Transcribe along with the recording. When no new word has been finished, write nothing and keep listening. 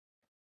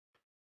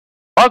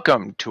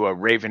Welcome to a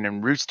Raven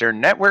and Rooster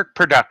Network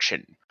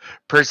production,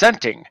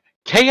 presenting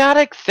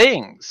Chaotic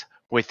Things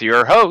with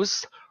your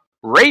host,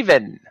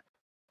 Raven.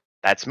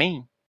 That's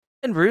me.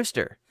 And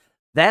Rooster.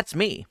 That's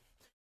me.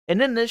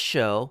 And in this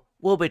show,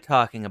 we'll be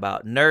talking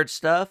about nerd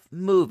stuff,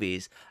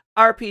 movies,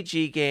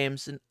 RPG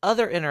games, and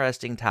other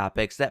interesting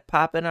topics that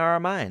pop into our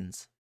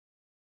minds.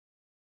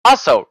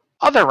 Also,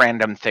 other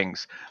random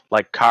things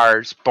like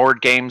cars,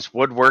 board games,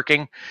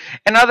 woodworking,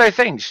 and other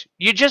things.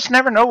 You just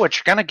never know what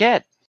you're going to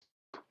get.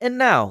 And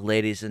now,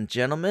 ladies and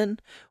gentlemen,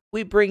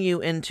 we bring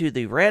you into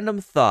the random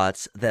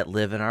thoughts that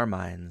live in our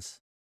minds.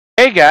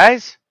 Hey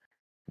guys,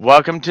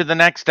 welcome to the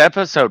next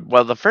episode.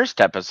 Well, the first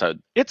episode.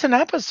 It's an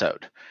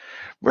episode.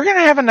 We're going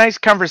to have a nice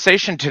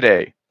conversation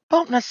today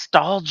about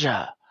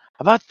nostalgia,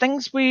 about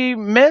things we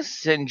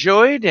miss,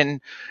 enjoyed,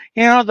 and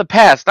the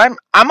past.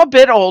 I'm a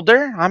bit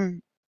older.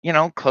 I'm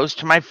close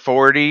to my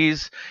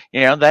 40s.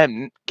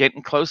 That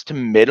getting close to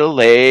middle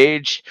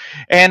age,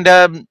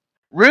 and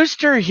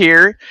Rooster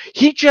here.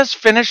 He just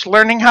finished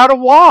learning how to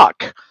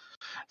walk.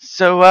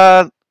 So,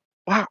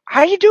 wow,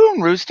 how you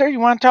doing, Rooster? You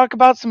want to talk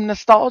about some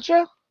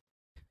nostalgia?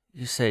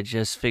 You said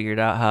just figured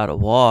out how to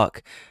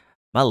walk.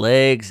 My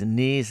legs and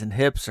knees and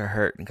hips are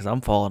hurting because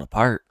I'm falling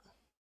apart.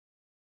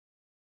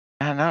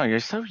 I know you're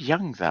so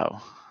young, though.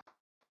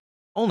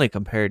 Only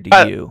compared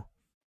to you.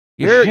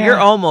 You're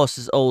almost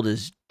as old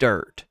as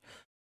dirt.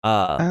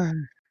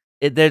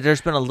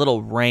 There's been a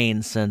little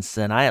rain since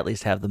then. I at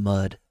least have the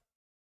mud.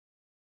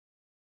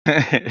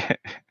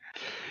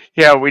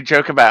 Yeah, we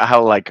joke about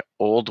how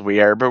old we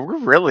are, but we're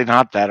really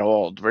not that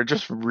old. We're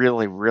just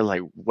really,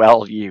 really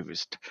well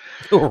used.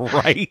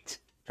 Right.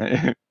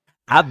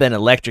 I've been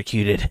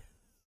electrocuted.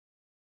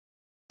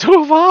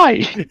 So have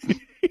I.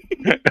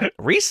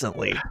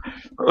 Recently.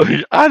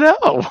 I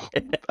know.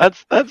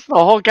 That's the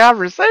whole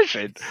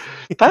conversation.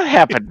 That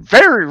happened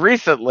very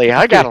recently.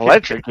 I got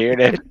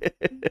electrocuted.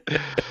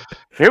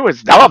 It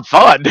was not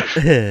fun.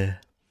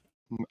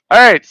 All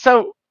right,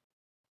 so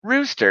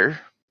Rooster.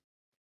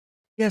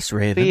 Yes,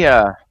 Raven.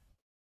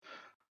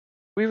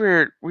 We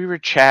were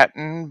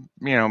chatting,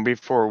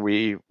 before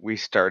we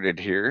started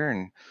here,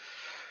 and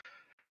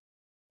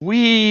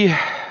we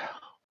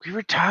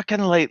were talking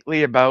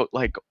lately about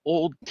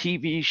old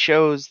TV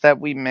shows that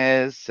we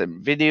miss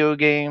and video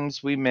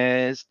games we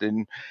missed,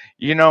 and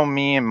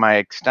me and my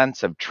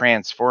extensive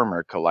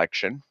Transformer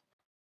collection.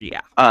 Yeah.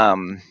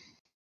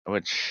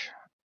 Which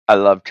I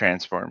love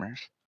Transformers.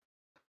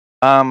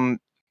 Where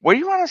do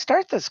you want to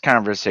start this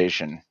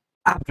conversation?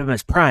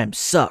 Optimus Prime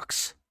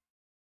sucks.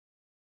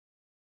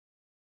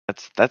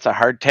 That's a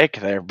hard take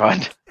there,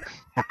 bud.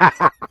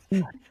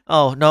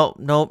 Oh, no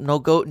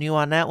goating you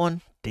on that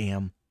one?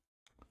 Damn.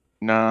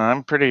 No,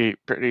 I'm pretty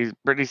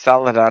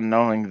solid on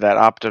knowing that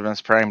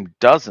Optimus Prime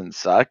doesn't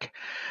suck.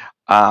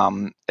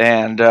 Yeah.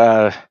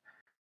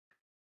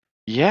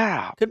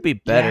 Could be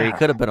better. Yeah. He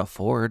could have been a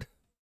Ford.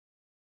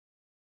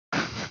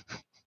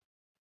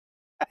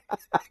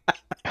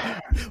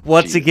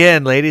 Once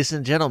again, ladies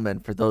and gentlemen,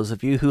 for those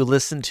of you who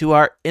listened to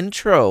our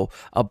intro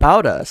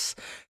about us,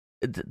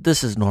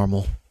 this is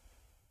normal.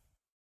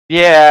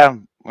 Yeah.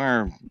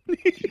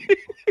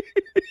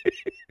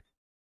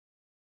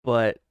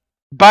 But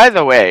by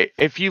the way,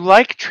 if you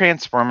like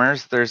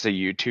Transformers, there's a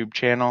YouTube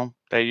channel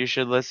that you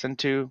should listen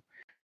to.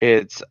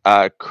 It's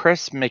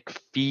Chris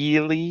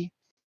McFeely,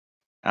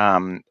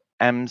 McFeely,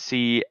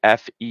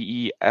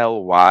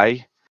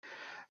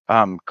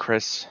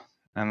 Chris,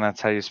 and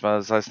that's how you spell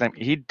his last name.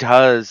 He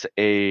does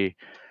a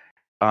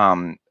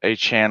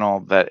channel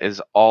that is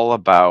all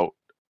about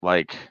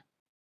pretty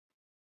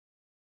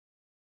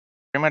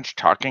much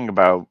talking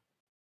about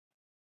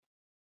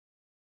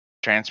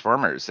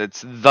Transformers.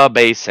 It's the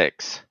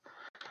basics.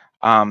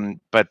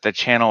 But the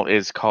channel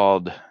is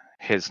called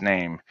his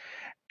name,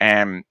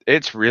 and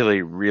it's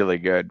really, really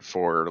good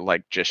for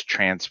just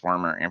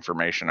Transformer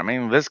information. I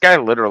mean, this guy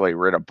literally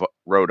wrote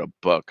a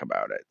book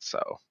about it.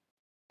 So,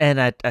 and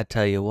I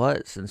tell you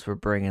what, since we're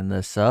bringing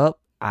this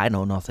up, I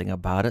know nothing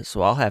about it,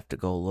 so I'll have to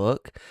go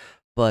look.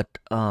 But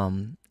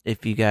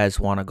if you guys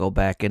want to go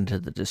back into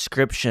the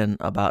description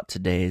about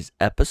today's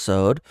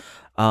episode,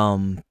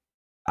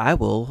 I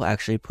will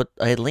actually put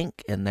a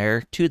link in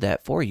there to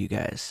that for you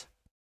guys.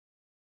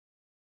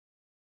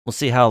 We'll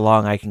see how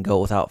long I can go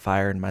without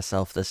firing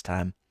myself this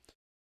time.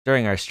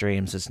 During our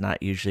streams, it's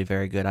not usually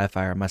very good. I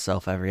fire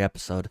myself every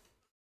episode.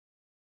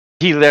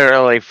 He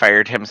literally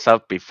fired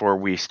himself before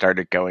we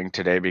started going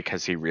today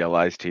because he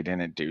realized he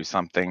didn't do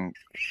something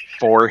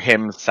for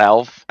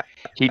himself.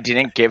 He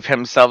didn't give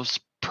himself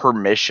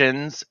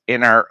permissions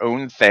in our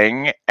own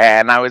thing,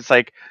 and I was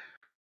like,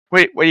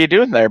 wait, what are you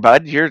doing there,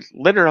 bud? You're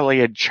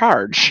literally in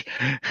charge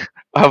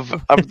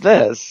of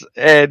this.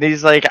 And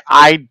he's like,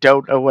 I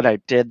don't know what I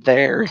did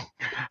there.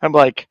 I'm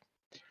like,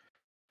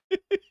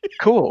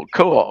 cool.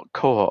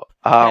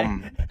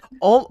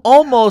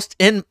 Almost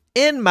in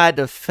my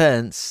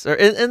defense, or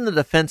in the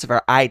defense of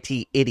our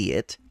IT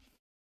idiot,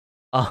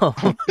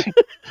 I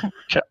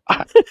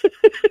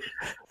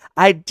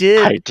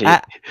did.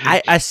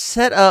 I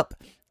set up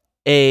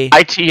a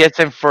IT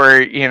isn't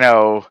for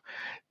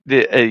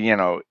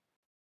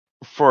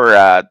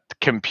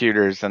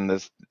computers in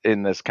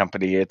this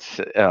company. It's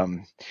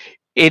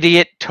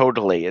idiot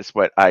totally is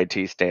what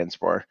IT stands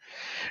for.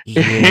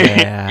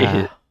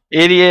 Yeah.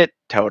 Idiot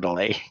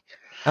totally.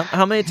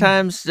 How many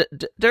times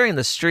during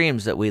the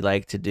streams that we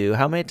like to do,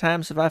 how many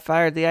times have I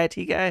fired the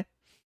IT guy?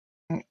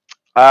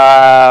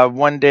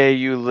 One day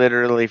you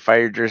literally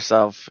fired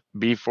yourself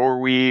before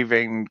we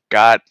even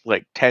got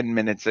like 10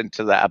 minutes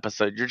into the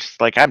episode. You're just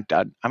like, I'm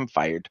done. I'm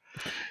fired.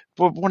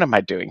 What am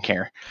I doing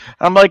here?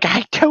 I'm like,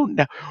 I don't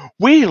know.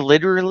 We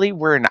literally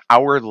were an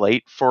hour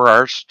late for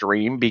our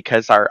stream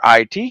because our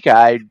IT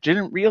guy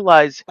didn't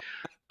realize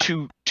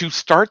to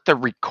start the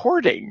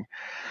recording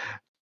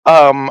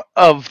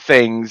of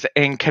things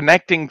and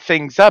connecting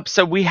things up.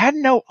 So we had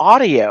no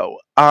audio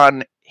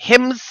on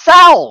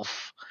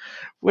himself,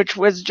 which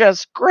was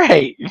just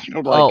great.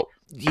 Like, Oh,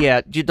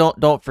 yeah, you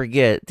don't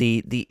forget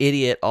the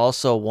idiot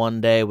also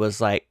one day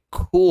was like,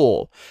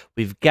 "Cool.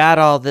 We've got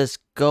all this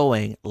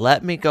going.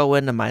 Let me go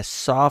into my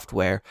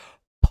software,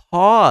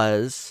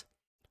 pause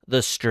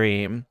the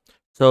stream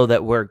so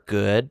that we're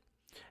good,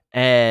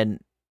 and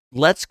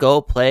let's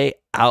go play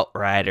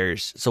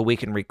Outriders so we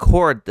can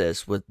record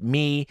this with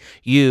me,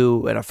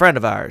 you, and a friend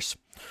of ours."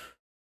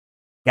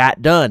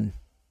 Got done.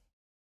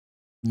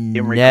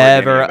 didn't record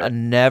any of Never, it.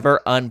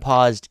 never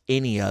unpaused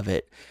any of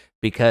it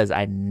because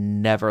I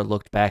never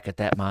looked back at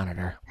that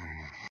monitor.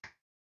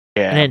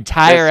 An Yeah,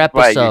 entire this is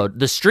why you. episode.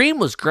 The stream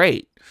was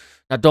great.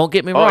 Now, don't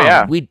get me Oh wrong.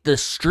 yeah, The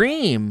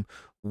stream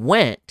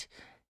went.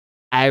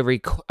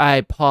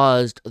 I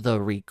paused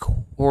the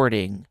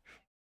recording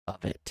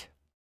of it.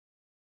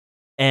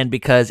 And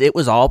because it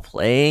was all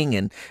playing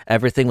and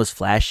everything was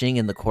flashing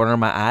in the corner of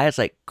my eye, it's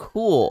like,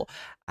 cool.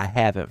 I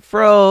haven't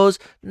froze.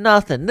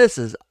 Nothing. This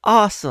is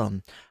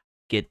awesome.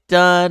 Get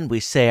done. We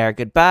say our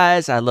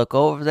goodbyes. I look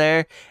over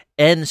there,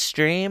 end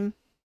stream,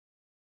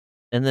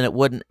 and then it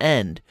wouldn't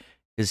end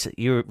because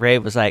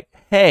Rave was like,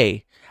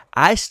 "Hey,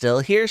 I still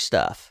hear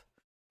stuff.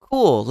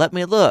 Cool. Let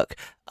me look.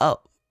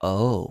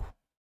 Oh.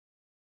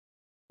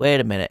 Wait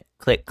a minute.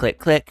 Click, click,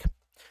 click.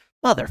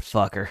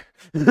 Motherfucker."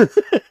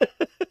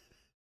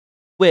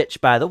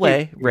 Which, by the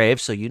way, Rave,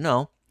 so you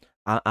know,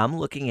 I'm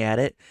looking at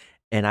it,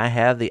 and I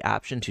have the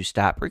option to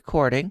stop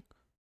recording,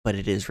 but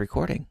it is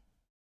recording.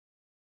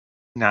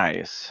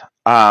 nice.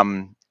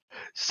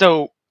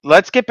 So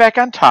let's get back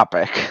on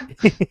topic.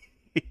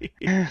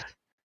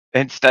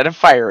 Instead of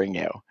firing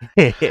you,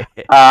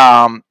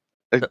 um,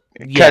 because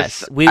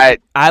Yes,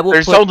 I will.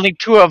 there's only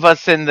two of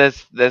us in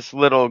this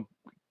little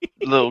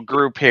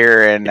group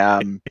here,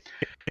 and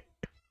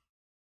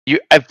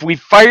if we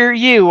fire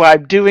you,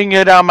 I'm doing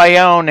it on my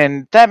own,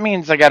 and that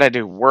means I gotta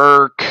do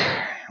work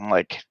and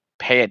like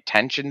pay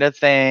attention to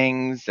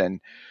things, and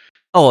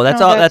Oh,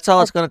 that's all. that's That's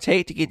all it's gonna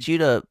take to get you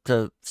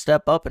to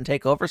step up and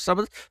take over some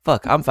of this.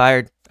 Fuck, I'm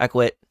fired. I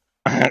quit.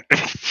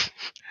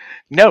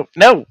 no.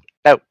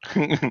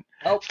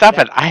 Oh, Stop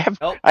it! I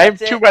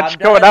that's have too it. much I'm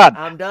going done. on.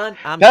 I'm done.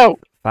 No.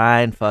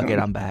 Fine. Fuck it.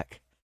 I'm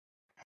back.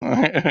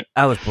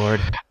 I was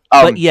bored.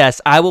 Um, But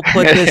yes, I will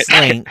put this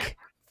link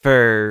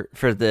for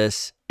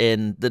this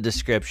in the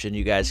description.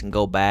 You guys can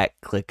go back,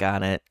 click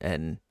on it,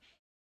 and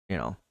you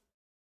know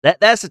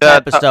that's the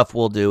type of stuff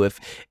we'll do.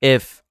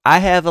 If I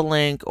have a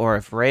link or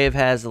if Rave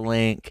has a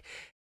link,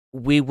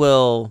 we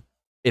will,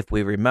 if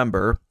we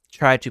remember,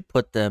 try to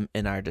put them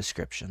in our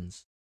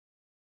descriptions.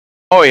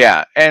 Oh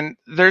yeah, and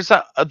there's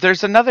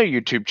another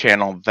YouTube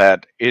channel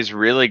that is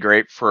really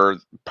great for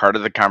part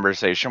of the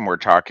conversation we're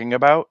talking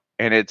about,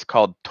 and it's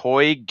called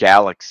Toy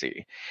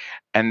Galaxy,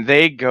 and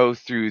they go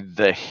through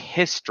the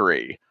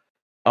history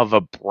of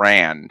a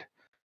brand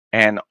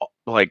and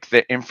like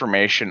the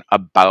information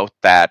about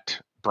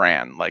that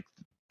brand. Like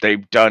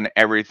they've done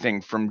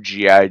everything from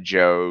GI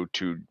Joe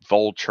to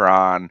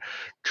Voltron,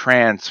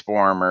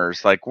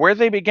 Transformers, like where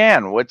they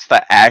began, what's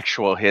the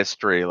actual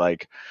history,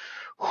 like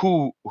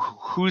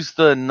who's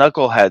the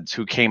knuckleheads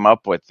who came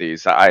up with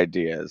these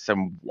ideas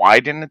and why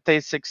didn't they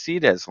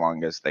succeed as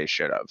long as they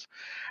should have.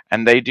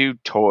 And they do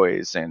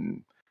toys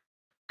and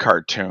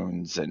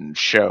cartoons and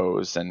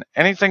shows and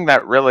anything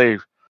that really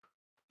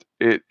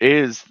it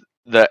is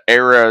the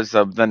eras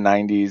of the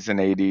 90s and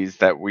 80s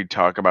that we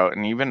talk about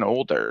and even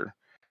older.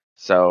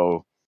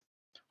 So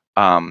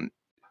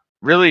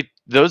really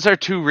those are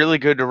two really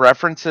good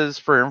references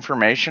for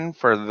information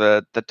for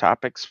the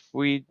topics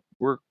we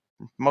were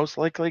most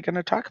likely going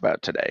to talk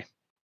about today.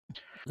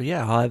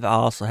 Yeah, I'll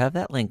also have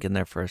that link in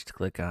there for us to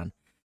click on.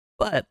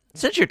 But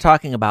since you're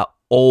talking about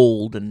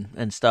old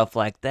and stuff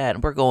like that,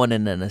 and we're going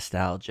into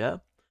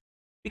nostalgia,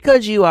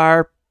 because you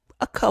are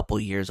a couple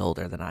years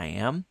older than I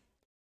am,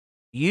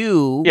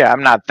 Yeah,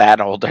 I'm not that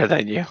older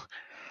than you.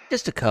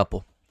 just a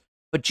couple,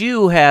 but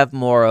you have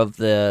more of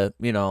the,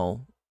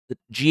 the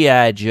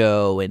G.I.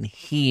 Joe and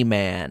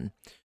He-Man,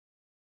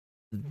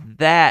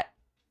 that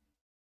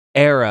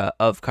era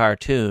of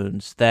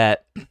cartoons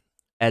that,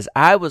 as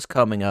I was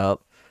coming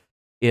up,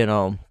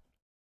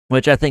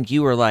 which I think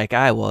you were like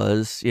I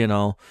was,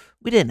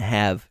 we didn't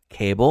have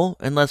cable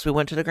unless we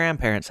went to the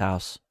grandparents'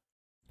 house.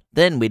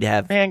 Then we'd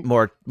have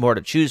more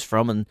to choose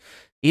from, and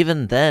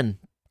even then,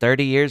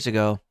 30 years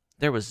ago,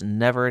 There was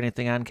never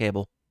anything on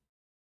cable.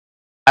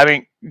 I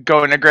mean,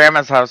 going to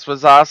grandma's house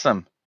was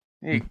awesome.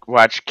 You Mm.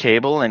 watch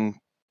cable and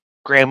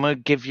grandma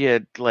would give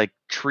you like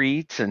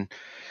treats, and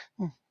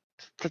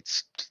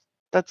that's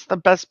that's the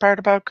best part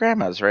about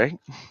grandmas, right?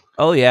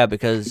 Oh yeah,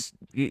 because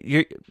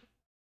you're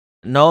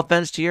no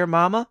offense to your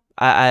mama.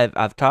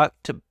 I've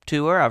talked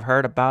to her. I've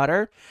heard about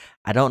her.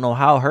 I don't know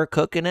how her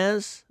cooking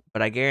is,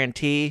 but I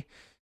guarantee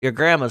your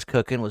grandma's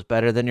cooking was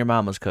better than your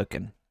mama's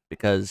cooking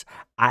because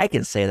I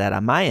can say that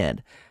on my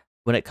end.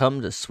 When it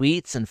comes to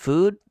sweets and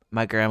food,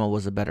 my grandma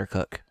was a better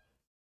cook.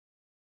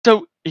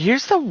 So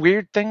here's the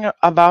weird thing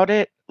about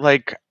it.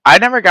 Like, I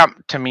never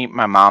got to meet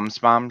my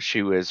mom's mom.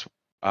 She was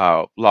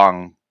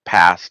long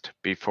past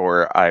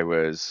before I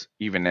was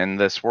even in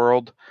this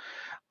world.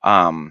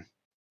 Um,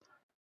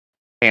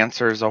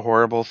 Cancer is a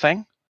horrible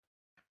thing.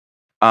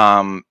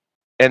 Um,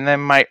 and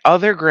then my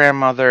other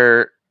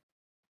grandmother,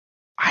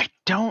 I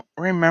don't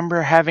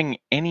remember having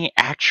any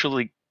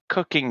actually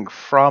cooking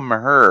from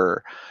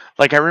her.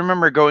 Like, I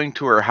remember going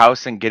to her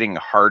house and getting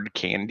hard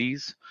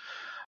candies.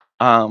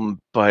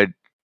 But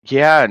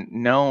yeah,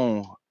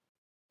 no.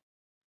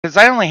 Because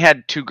I only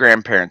had two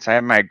grandparents. I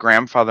had my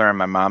grandfather on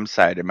my mom's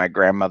side and my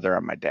grandmother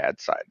on my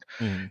dad's side.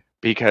 Mm.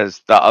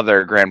 Because the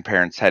other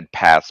grandparents had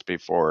passed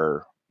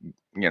before,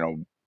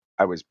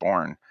 I was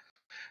born.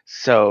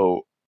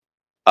 So,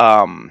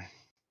 um,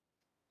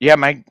 yeah,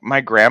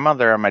 my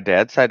grandmother on my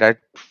dad's side,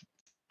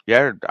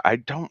 I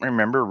don't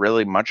remember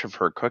really much of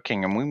her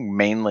cooking, and we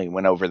mainly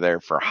went over there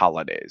for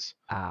holidays.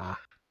 Ah,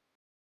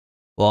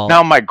 well,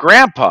 Now my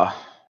grandpa,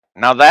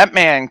 now that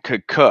man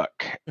could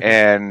cook,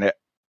 and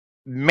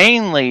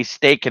mainly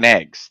steak and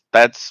eggs.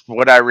 That's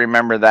what I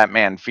remember that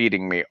man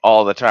feeding me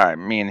all the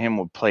time. Me and him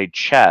would play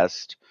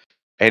chess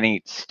and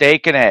eat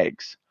steak and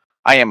eggs.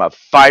 I am a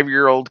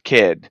 5-year-old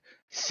kid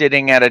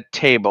sitting at a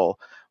table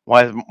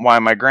while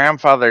my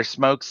grandfather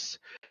smokes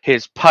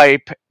his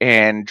pipe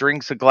and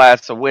drinks a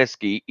glass of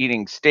whiskey,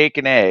 eating steak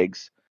and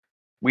eggs.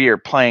 We are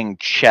playing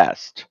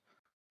chess.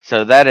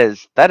 So that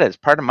is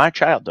part of my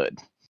childhood.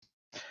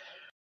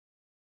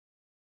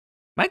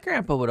 my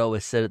grandpa would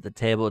always sit at the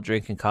table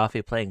drinking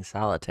coffee, playing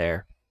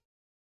solitaire.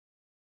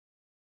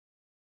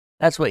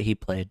 That's what he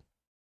played.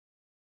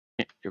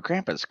 Your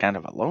grandpa's kind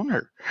of a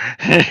loner.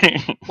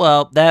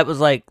 Well, that was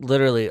like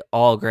literally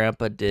all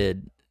Grandpa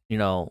did, you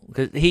know,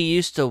 because he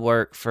used to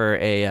work for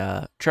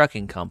a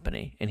trucking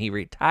company and he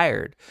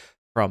retired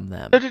from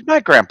them. So did my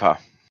grandpa.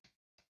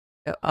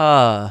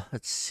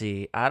 Let's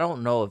see. I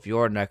don't know if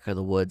your neck of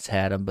the woods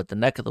had them, but the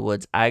neck of the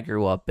woods I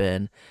grew up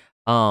in,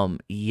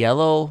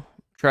 Yellow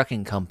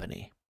Trucking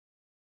Company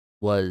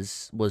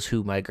was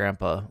who my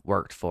grandpa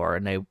worked for,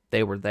 and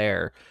they were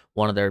there.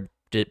 One of their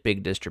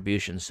big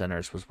distribution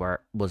centers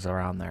was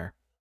around there.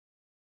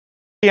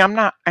 See, I'm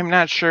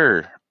not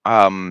sure.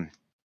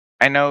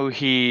 I know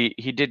he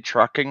did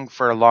trucking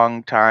for a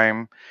long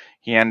time.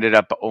 He ended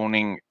up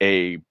owning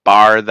a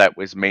bar that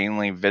was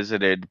mainly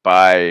visited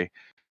by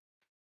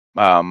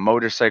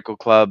motorcycle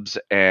clubs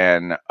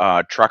and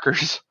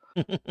truckers,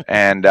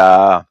 and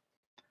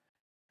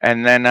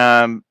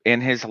then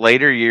in his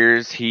later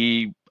years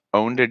he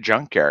owned a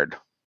junkyard.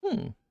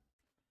 Hmm.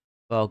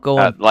 Well,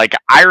 going Like,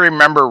 I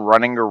remember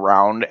running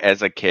around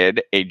as a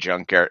kid a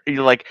junkyard.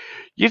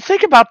 You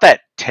think about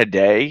that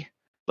today.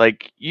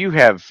 Like, you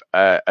have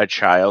a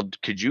child.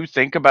 Could you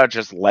think about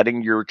just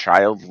letting your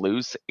child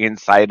loose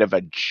inside of a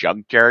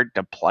junkyard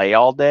to play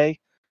all day?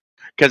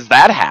 Because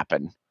that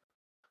happened.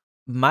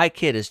 my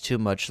kid is too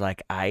much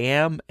like I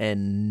am,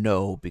 and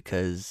no,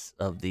 because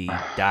of the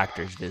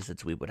doctor's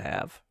visits we would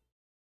have.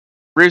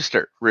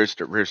 Rooster,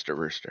 rooster, rooster,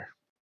 rooster.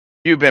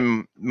 You've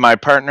been my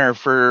partner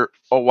for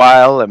a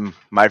while and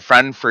my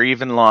friend for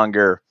even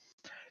longer.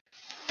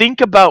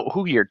 Think about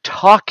who you're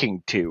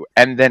talking to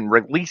and then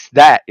release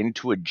that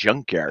into a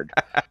junkyard.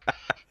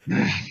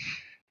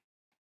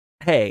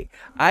 Hey,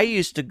 I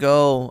used to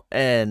go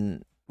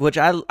and which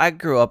I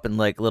grew up in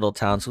like little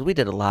towns, so we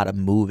did a lot of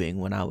moving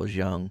when I was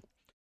young.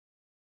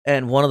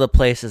 And one of the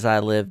places I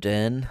lived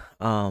in,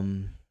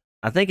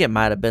 I think it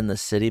might have been the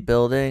city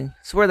building.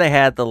 It's where they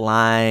had the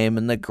lime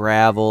and the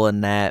gravel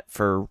and that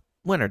for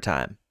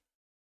wintertime.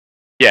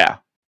 Yeah.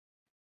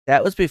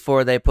 That was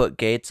before they put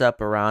gates up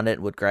around it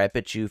and would gripe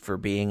at you for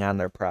being on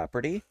their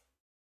property.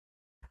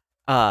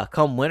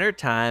 Come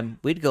wintertime,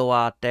 we'd go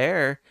out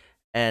there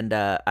and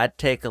I'd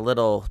take a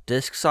little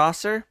disc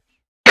saucer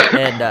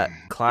and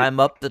climb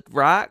up the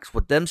rocks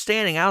with them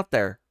standing out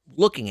there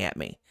looking at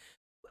me.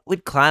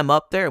 We'd climb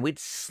up there and we'd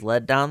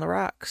sled down the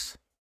rocks.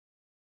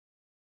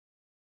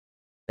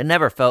 It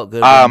never felt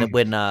good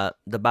when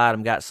the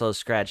bottom got so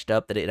scratched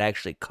up that it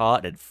actually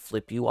caught and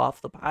flip you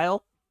off the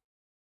pile.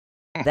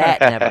 That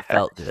never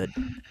felt good.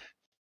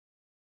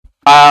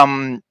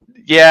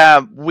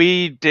 Yeah,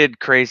 we did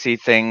crazy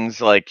things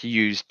like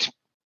used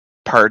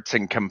parts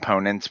and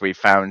components we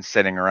found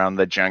sitting around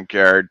the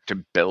junkyard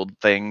to build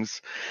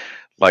things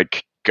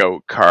like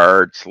go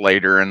karts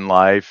later in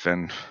life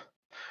and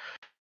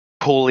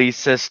pulley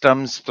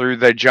systems through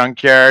the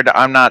junkyard.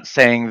 I'm not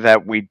saying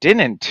that we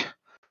didn't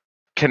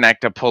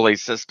disconnect a pulley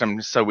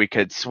system so we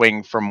could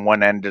swing from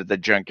one end of the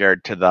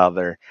junkyard to the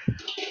other.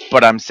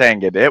 But I'm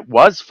saying it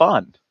was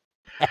fun.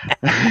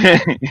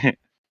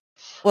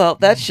 Well,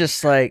 that's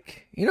just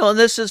like, and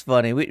this is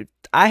funny.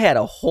 I had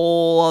a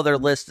whole other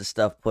list of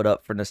stuff put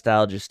up for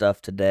nostalgia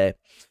stuff today,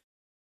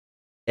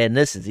 and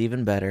this is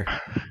even better.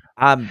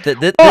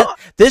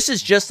 This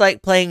is just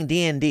like playing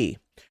D&D.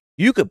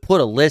 You could put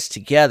a list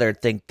together and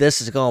think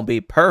this is going to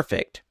be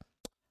perfect,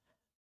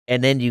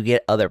 and then you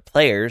get other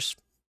players,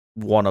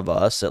 one of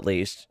us at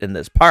least in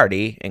this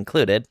party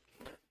included,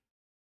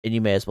 and you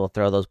may as well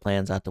throw those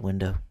plans out the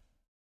window.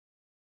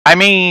 I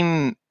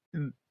mean,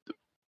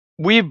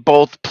 we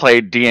both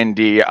played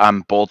D&D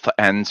on both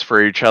ends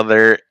for each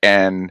other,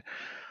 and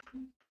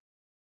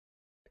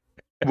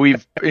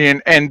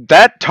and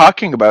that,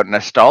 talking about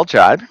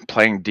nostalgia, I've been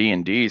playing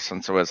D&D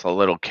since I was a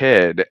little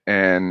kid,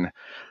 and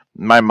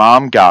my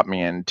mom got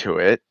me into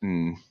it,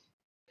 and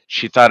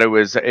she thought it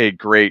was a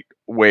great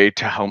way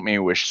to help me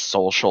with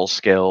social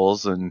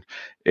skills, and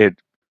it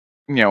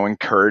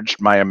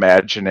encouraged my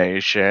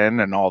imagination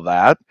and all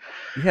that.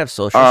 You have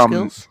social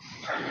skills?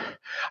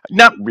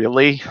 Not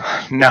really,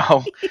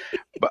 no.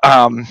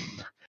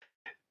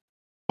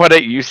 But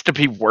it used to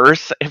be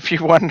worse, if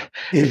you want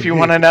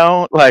to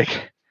know.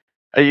 Like,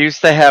 I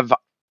used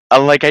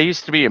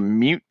to be a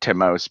mute to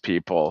most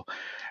people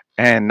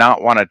and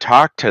not want to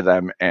talk to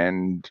them,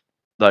 and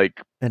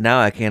now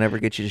I can't ever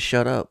get you to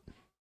shut up.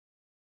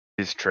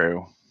 It's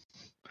true.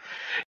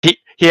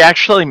 He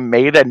actually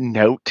made a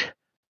note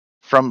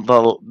from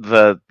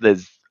the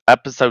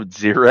episode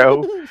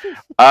 0.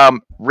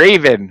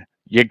 Raven,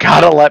 you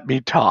gotta let me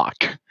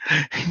talk.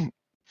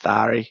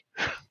 Sorry.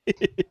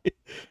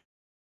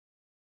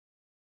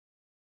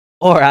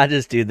 Or I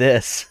just do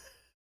this.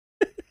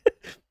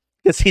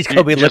 Because he's going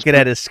to be looking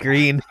at his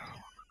screen.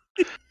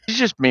 You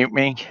just mute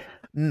me.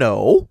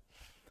 No.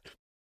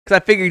 Because I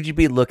figured you'd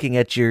be looking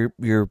at your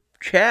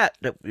chat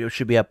that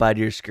should be up on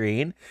your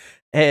screen.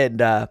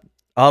 And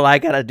all I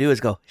got to do is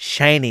go,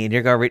 shiny. And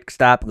you're going to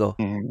stop and go,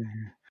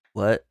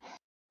 what?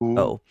 Ooh.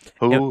 Oh.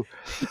 Ooh.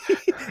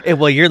 And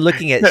while you're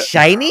looking at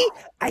shiny,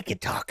 I can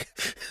talk.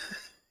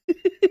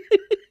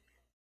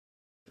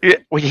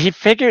 He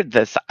figured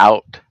this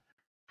out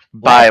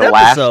by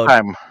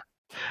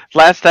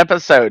last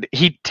episode.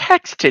 He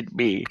texted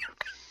me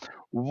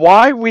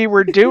why we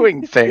were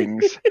doing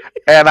things,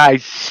 and I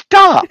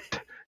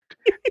stopped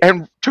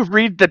and to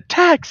read the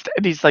text,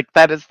 and he's like,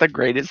 that is the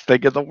greatest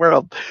thing in the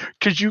world,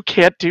 because you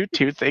can't do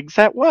two things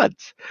at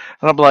once.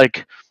 And I'm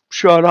like,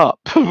 shut up.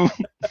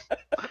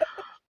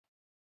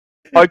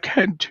 I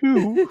can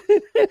too.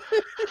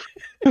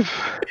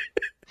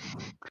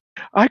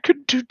 I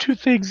could do two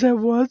things at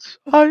once.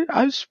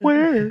 I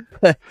swear.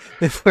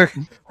 If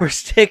we're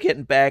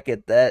sticking back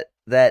at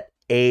that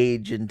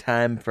age and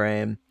time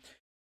frame,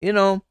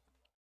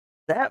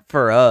 that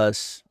for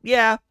us,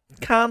 yeah,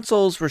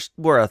 consoles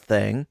were a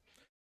thing.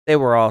 They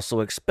were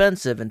also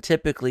expensive, and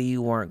typically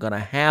you weren't going to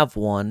have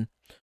one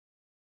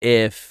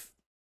if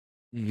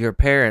your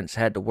parents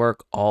had to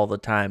work all the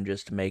time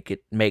just to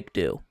make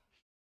do.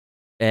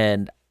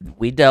 And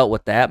we dealt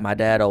with that. My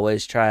dad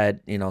always tried,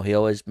 he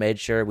always made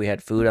sure we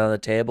had food on the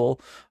table,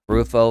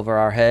 roof over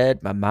our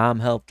head. My mom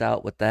helped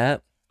out with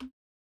that.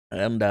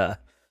 And,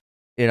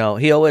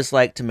 he always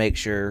liked to make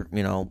sure,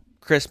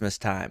 Christmas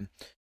time,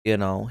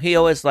 he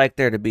always liked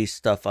there to be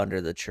stuff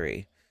under the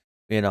tree.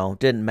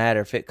 Didn't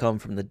matter if it come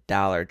from the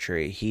Dollar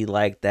Tree. He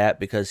liked that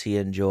because he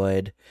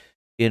enjoyed,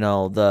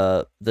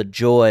 the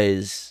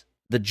joys,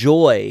 the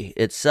joy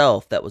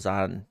itself that was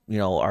on,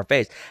 our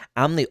face.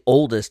 I'm the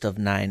oldest of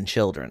 9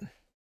 children.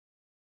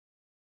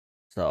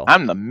 So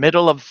I'm the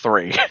middle of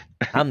 3.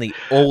 I'm the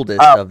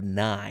oldest of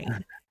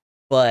 9.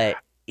 But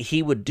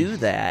he would do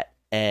that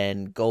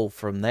and go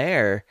from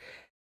there.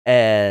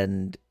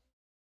 And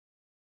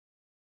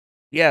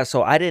yeah,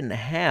 so I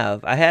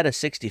had a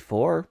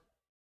 64.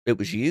 It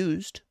was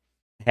used.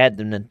 Had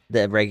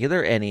the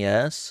regular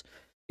NES,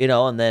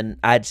 and then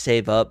I'd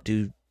save up,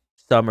 do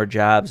summer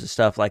jobs and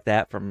stuff like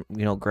that from,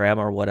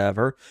 grandma or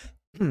whatever.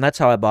 That's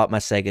how I bought my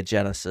Sega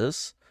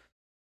Genesis.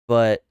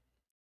 But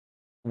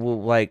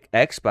like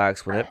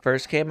Xbox, when it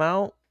first came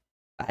out,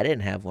 I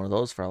didn't have one of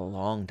those for a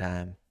long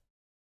time.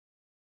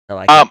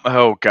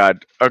 Oh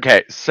god.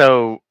 Okay,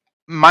 so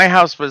my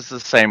house was the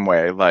same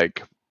way.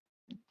 Like,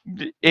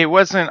 it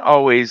wasn't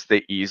always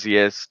the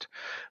easiest,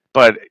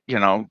 but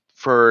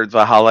for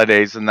the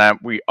holidays and that,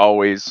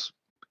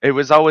 it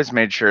was always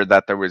made sure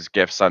that there was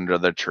gifts under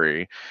the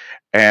tree.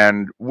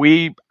 And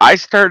I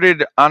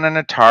started on an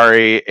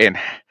Atari, and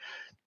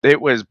it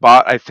was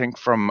bought, I think,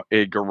 from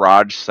a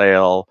garage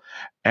sale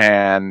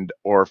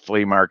or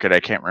flea market,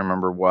 I can't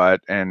remember what.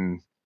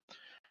 And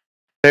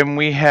then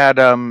we got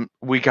a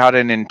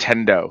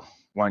Nintendo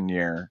one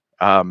year,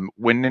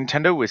 when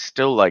Nintendo was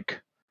still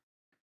like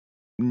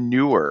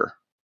newer.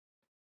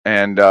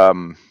 And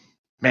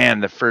man,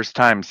 the first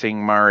time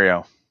seeing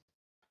Mario.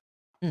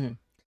 That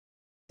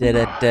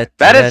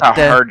is a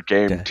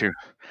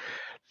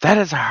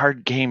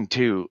hard game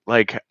too.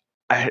 Like,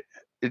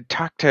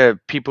 talk to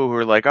people who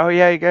are like, "Oh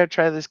yeah, you gotta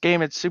try this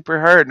game. It's super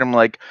hard." And I'm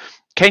like,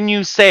 "Can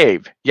you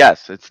save?"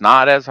 Yes, it's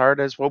not as hard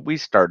as what we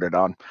started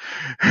on.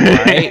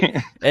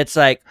 Right? It's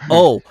like,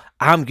 oh,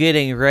 I'm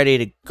getting ready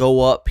to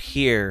go up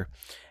here,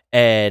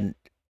 and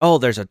oh,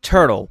 there's a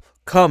turtle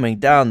coming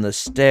down the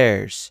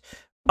stairs.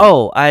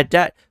 Oh, I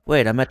died.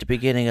 Wait, I'm at the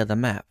beginning of the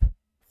map.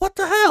 What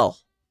the hell?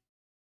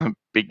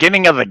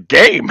 Beginning of the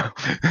game.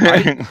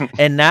 Right?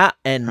 And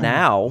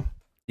now,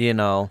 you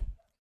know,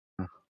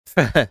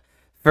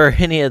 for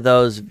any of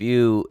those of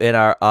you in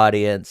our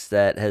audience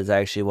that has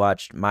actually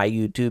watched my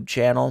YouTube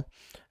channel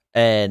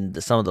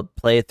and some of the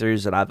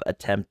playthroughs that I've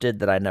attempted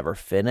that I never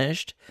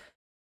finished,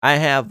 I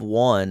have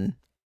one,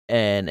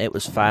 and it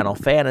was Final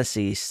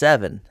Fantasy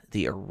VII,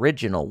 the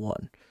original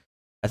one.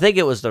 I think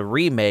it was the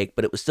remake,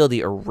 but it was still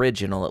the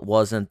original. It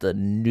wasn't the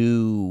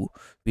new,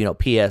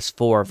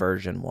 PS4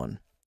 version one.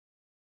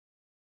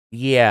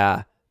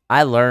 Yeah,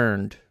 I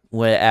learned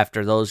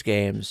after those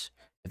games,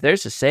 if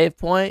there's a save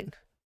point,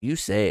 you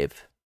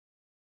save.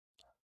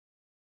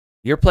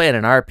 You're playing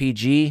an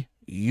RPG,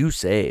 you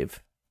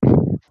save.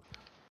 And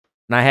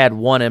I had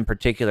one in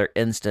particular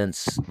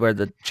instance where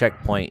the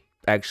checkpoint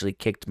actually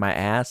kicked my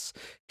ass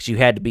because you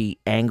had to be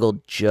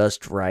angled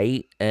just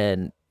right.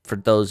 And for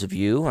those of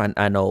you,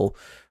 I know,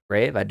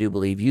 Rave, I do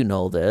believe you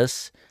know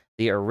this.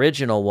 The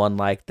original one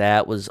like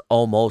that was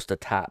almost a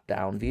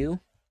top-down view.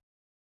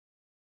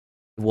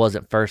 It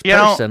wasn't first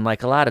person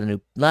like a lot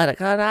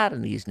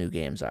of these new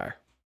games are.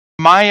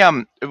 My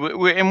and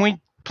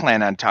we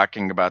plan on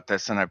talking about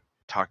this, and I've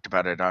talked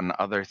about it on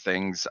other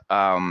things.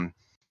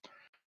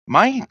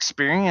 My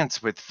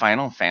experience with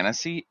Final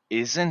Fantasy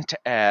isn't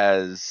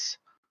as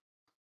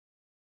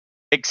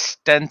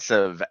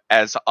extensive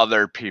as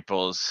other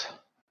people's,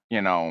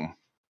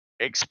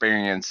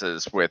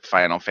 experiences with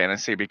Final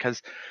Fantasy,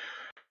 because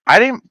I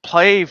didn't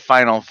play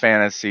Final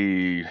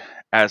Fantasy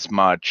as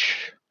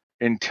much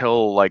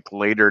until like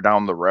later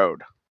down the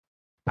road.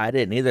 I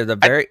didn't either.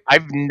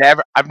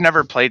 I've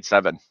never played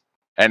 7,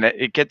 and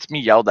it gets me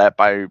yelled at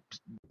by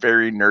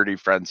very nerdy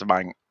friends of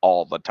mine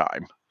all the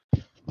time.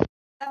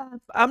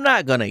 I'm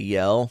not gonna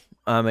yell.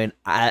 I mean,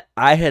 I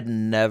had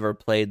never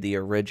played the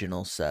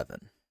original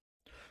 7.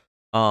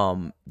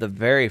 The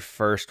very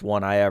first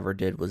one I ever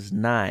did was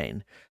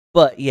 9.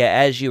 But yeah,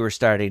 as you were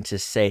starting to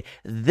say,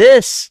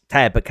 this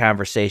type of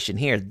conversation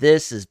here,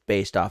 this is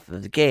based off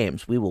of the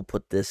games. We will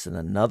put this in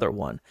another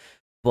one.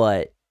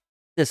 But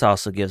this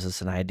also gives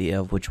us an idea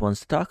of which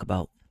ones to talk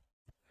about.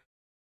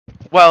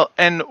 Well,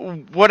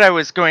 and what I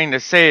was going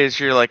to say is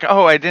you're like,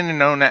 "Oh, I didn't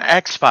own an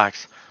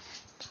Xbox."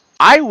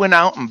 I went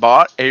out and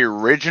bought a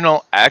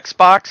original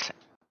Xbox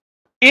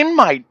in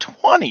my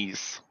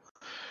 20s.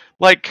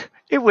 Like,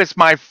 it was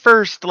my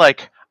first,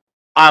 like,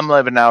 I'm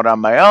living out on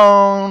my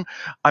own.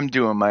 I'm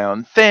doing my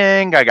own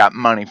thing. I got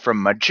money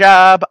from my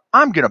job.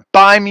 I'm going to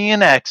buy me an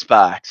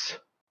Xbox.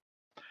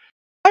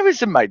 I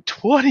was in my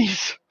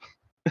 20s.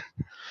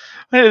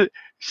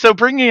 So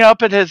bringing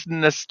up it as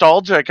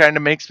nostalgia kind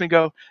of makes me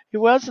go, it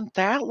wasn't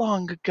that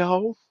long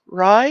ago,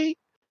 right?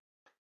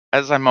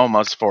 As I'm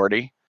almost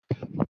 40.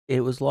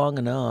 It was long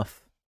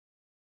enough.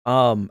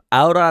 Out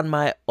on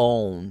my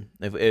own.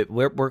 If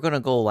we're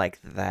gonna go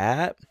like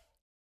that.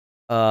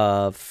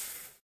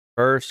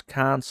 First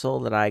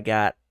console that I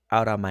got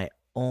out on my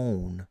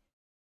own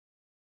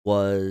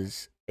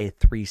was a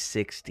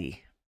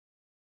 360.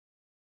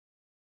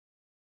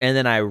 And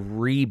then I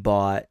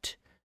rebought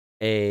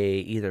a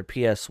either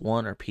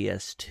PS1 or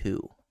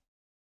PS2.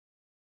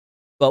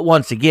 But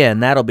once again,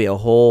 that'll be a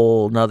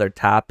whole nother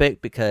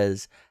topic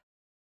because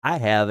I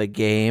have a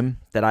game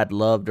that I'd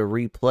love to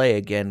replay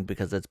again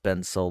because it's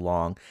been so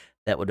long.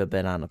 That would have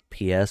been on a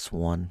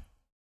PS1.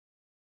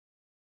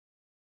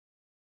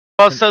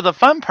 Well, so the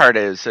fun part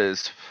is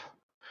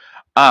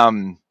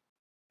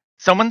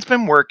someone's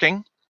been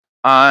working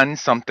on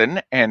something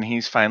and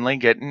he's finally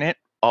getting it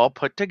all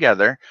put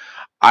together.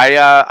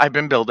 I've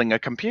been building a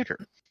computer.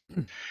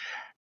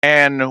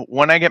 And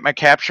when I get my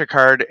capture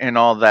card and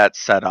all that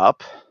set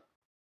up,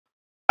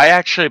 I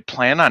actually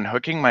plan on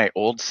hooking my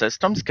old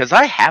systems, because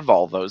I have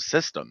all those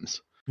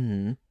systems,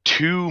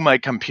 to my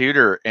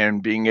computer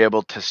and being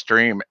able to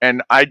stream.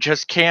 And I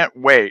just can't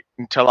wait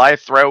until I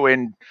throw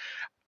in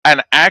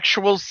an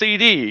actual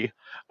CD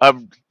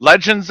of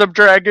Legends of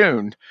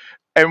Dragoon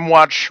and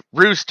watch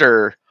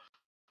Rooster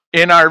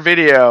in our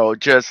video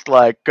just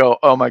like go,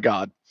 "Oh my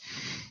god.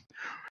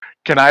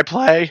 Can I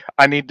play?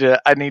 I need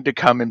to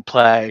come and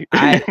play."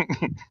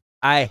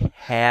 I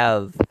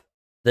have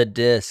the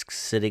discs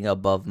sitting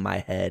above my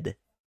head.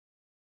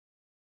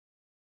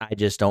 I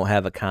just don't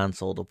have a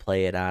console to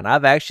play it on.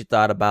 I've actually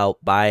thought about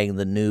buying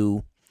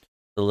the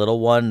little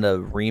one, the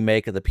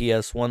remake of the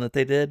PS1 that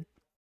they did.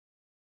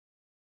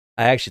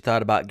 I actually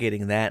thought about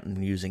getting that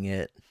and using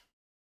it.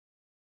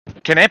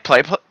 Can it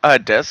play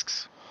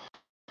discs?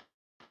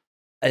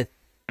 Can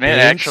it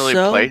actually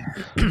play?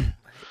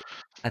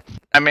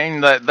 I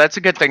mean, that's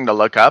a good thing to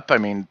look up. I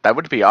mean, that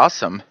would be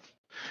awesome.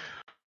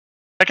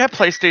 I got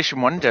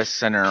PlayStation 1 discs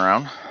sitting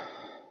around.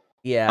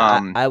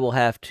 Yeah, I will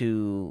have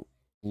to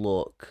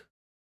look.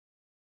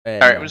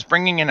 And Sorry, I was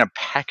bringing in a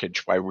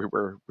package while we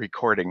were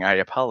recording. I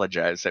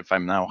apologize if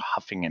I'm now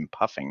huffing and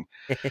puffing.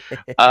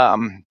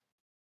 Um,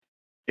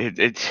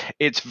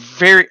 it's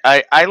very.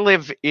 I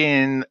live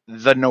in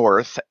the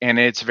north, and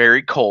it's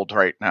very cold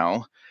right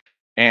now.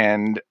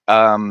 And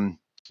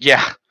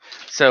yeah,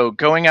 so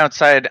going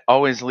outside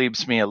always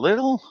leaves me a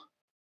little.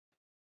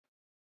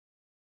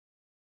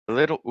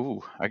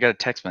 Ooh, I got a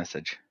text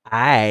message.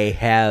 I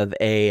have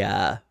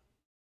a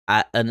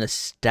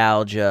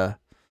nostalgia,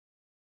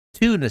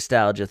 two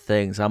nostalgia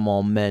things I'm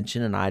gonna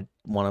mention, and I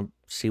want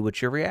to see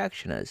what your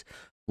reaction is.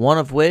 One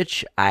of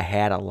which I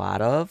had a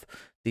lot of.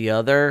 The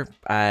other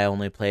I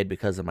only played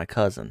because of my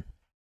cousin.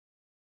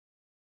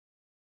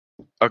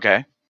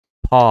 Okay.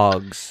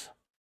 Pogs.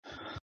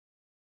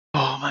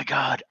 Oh my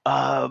god.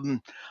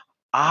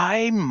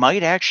 I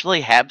might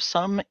actually have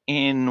some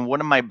in one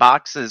of my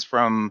boxes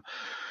from.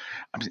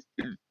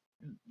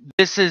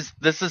 This is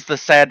the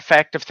sad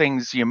fact of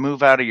things. You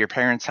move out of your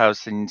parents'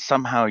 house and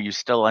somehow you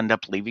still end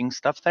up leaving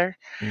stuff there.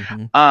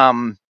 Mm-hmm.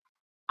 Um,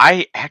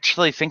 I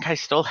actually think I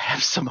still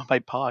have some of my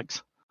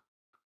Pogs.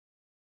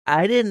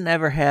 I didn't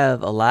ever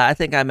have a lot. I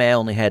think I may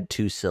only had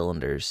 2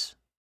 cylinders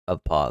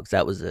of Pogs.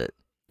 That was it.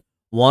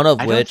 One of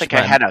I don't which think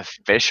I had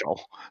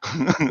official.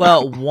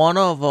 one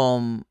of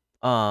them,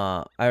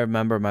 I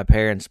remember my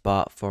parents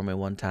bought for me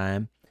one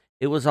time.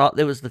 It was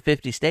the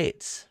 50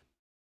 states.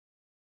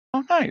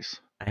 Oh, nice.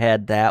 I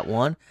had that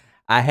one.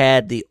 I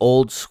had the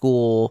old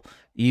school.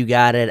 You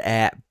got it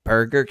at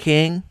Burger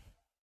King.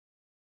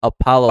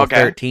 Apollo Okay.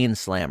 13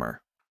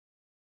 Slammer.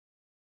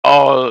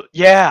 Oh,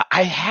 yeah,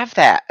 I have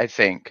that, I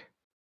think.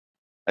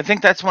 I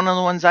think that's one of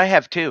the ones I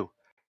have too.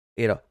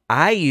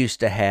 I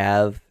used to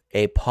have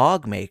a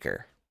Pog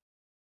maker.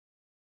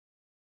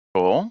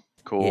 Cool. Yeah,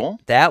 Cool.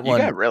 that You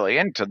got one. really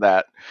into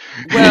that.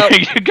 Well,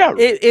 You got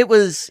it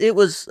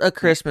was a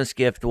Christmas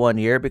gift one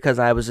year because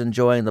I was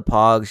enjoying the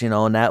Pogs,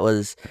 and that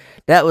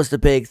was the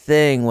big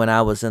thing when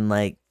I was in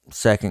like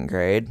second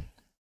grade.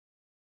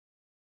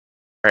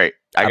 right.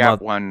 I I'm got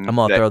gonna one I'm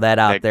gonna throw that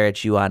out that there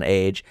at you on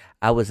age.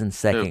 I was in oh,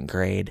 second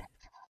grade.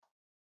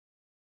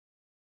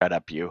 shut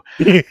up, you.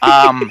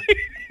 Um,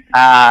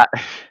 uh,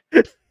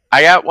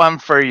 I got one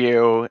for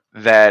you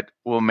that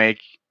will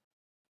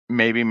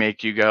maybe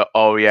make you go,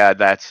 "Oh yeah,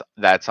 that's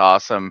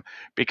awesome,"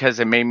 because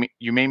you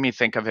made me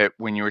think of it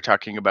when you were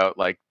talking about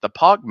like the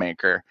Pog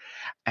Maker,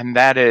 and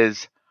that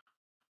is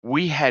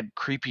we had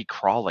creepy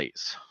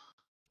crawlies.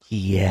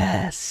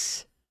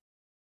 Yes.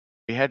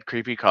 We had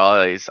creepy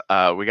crawlies.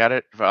 We got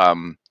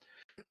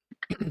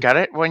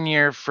it one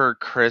year for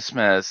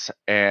Christmas,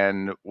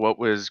 and what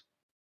was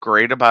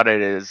great about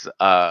it is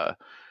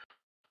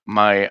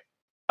my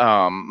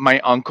my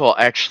uncle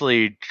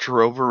actually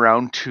drove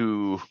around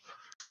to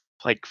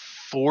like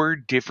 4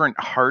 different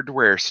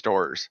hardware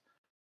stores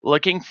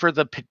looking for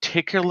the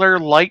particular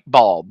light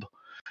bulb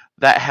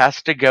that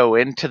has to go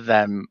into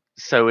them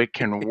so it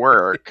can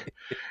work.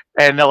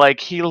 And like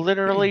he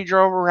literally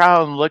drove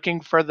around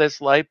looking for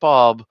this light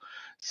bulb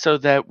so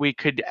that we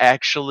could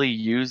actually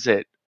use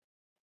it.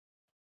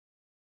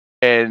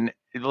 And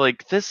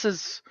like this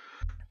is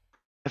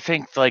I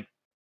think like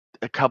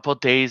a couple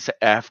days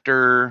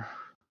after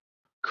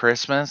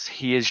Christmas,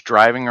 he is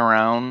driving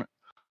around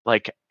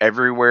like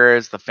everywhere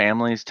as the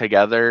family's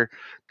together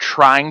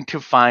trying to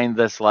find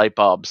this light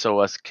bulb so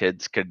us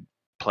kids could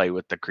play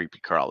with the creepy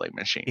crawly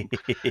machine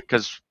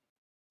because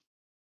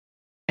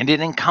it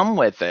didn't come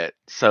with it,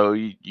 so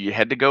you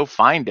had to go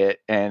find it,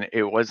 and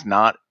it was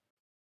not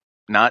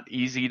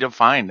easy to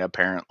find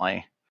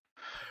apparently,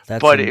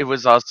 That's but an it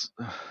was also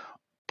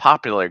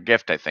popular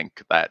gift, I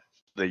think, that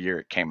the year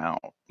it came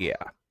out. Yeah.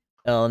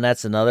 Oh, and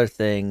that's another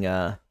thing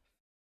the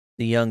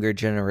younger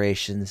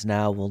generations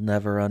now will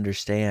never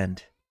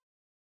understand.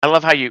 I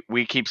love how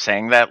we keep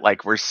saying that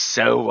like we're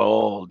so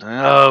old.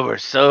 Oh, we're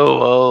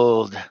so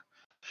old.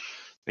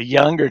 The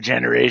younger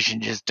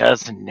generation just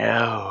doesn't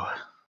know.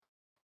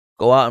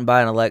 Go out and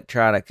buy an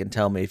electronic and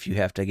tell me if you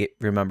have to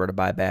remember to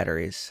buy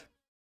batteries.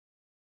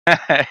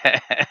 uh,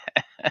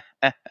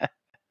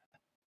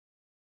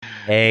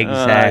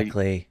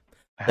 Exactly.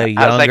 The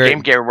how's that younger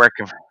Game Gear work?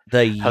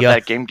 the How's young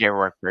that Game Gear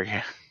work for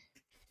you?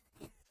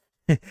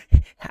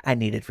 I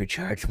needed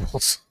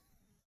rechargeables.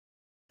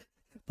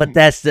 But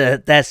that's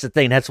the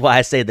thing. That's why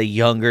I say the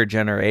younger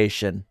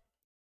generation.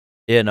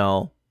 You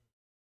know,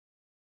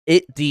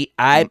 the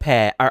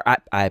iPad or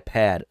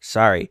iPad,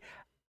 sorry,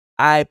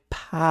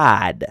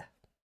 iPod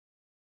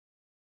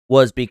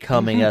was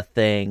becoming Mhm. a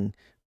thing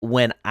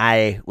when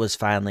I was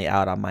finally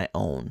out on my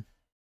own.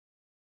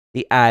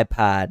 The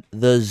iPod,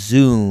 the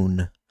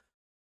Zune,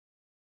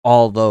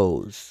 all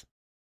those,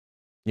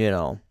 you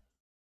know.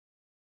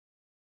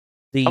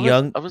 The I was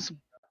young I was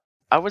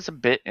I was a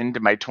bit into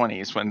my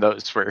 20s when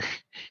those were.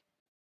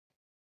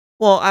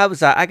 Well,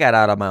 I got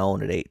out on my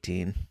own at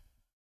 18.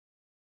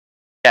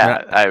 And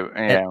Yeah,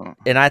 and, yeah,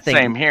 and I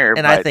same think here,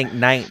 and I but think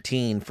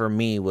 19 for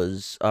me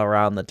was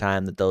around the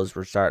time that those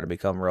were starting to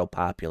become real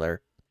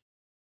popular.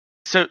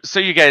 so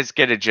you guys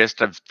get a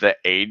gist of the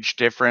age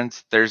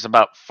difference. There's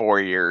about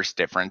 4 years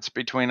difference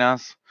between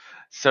us.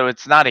 So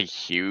it's not a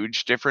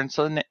huge difference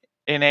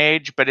in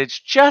age, but it's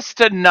just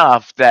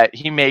enough that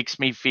he makes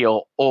me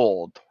feel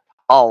old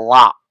a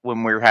lot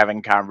when we're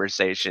having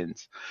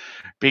conversations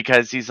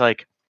because he's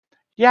like,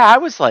 "Yeah, I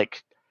was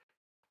like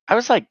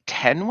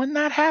 10 when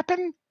that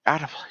happened."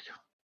 Out of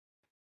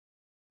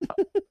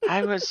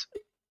I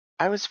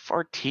was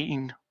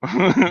 14.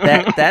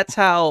 That's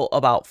how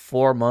about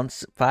 4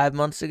 months, 5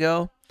 months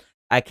ago,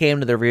 I came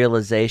to the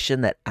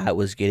realization that I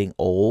was getting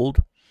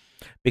old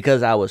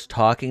because I was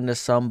talking to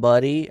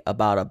somebody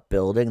about a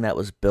building that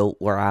was built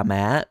where I'm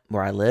at,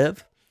 where I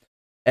live.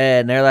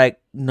 And they're like,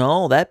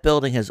 no, that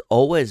building has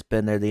always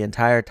been there the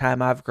entire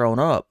time I've grown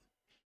up.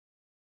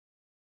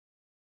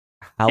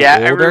 How Yeah,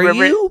 I old are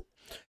remember it. you?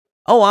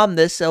 Oh, I'm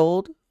this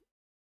old.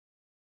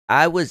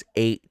 I was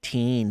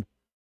 18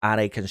 on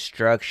a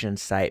construction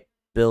site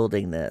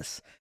building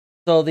this.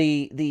 So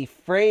the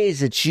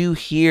phrase that you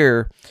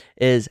hear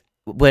is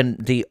when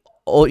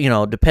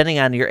depending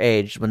on your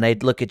age, when they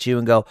look at you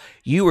and go,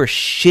 "You were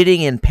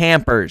shitting in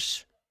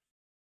Pampers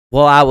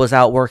while I was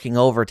out working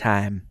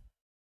overtime."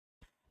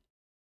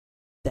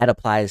 That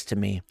applies to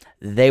me.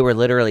 They were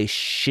literally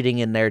shitting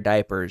in their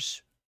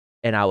diapers,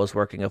 and I was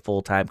working a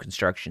full-time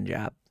construction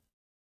job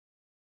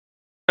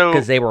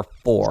because So they were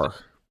 4.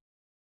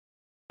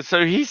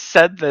 so he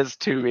said this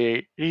to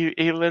me.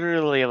 He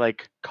literally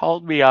like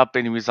called me up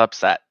and he was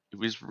upset. He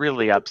was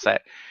really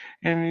upset.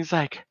 And he's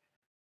like,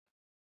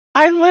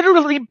 "I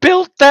literally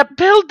built that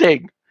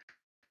building."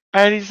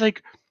 And he's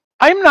like,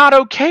 "I'm not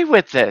okay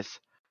with this."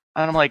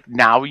 And I'm like,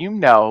 "Now you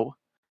know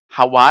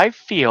how I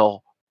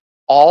feel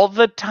all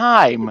the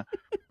time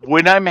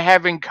when I'm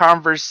having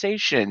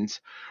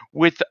conversations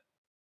with,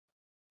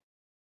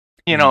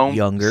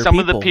 Younger some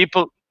of the people.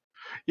 people.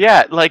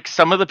 Yeah, like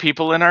some of the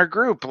people in our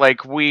group.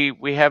 Like we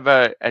have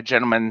a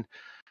gentleman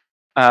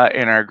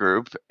in our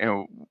group,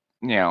 and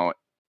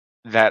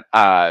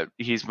that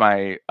he's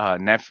my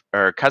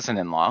or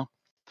cousin-in-law,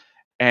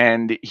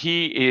 and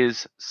he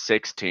is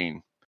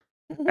 16.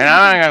 And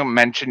I'm not gonna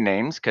mention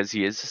names because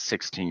he is a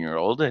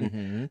 16-year-old. And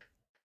Hmm.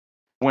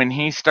 when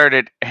he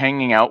started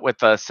hanging out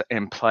with us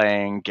and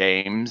playing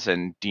games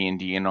and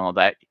D&D and all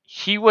that,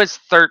 he was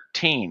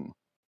 13.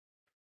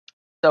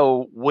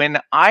 So when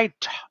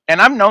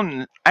and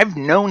I've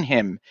known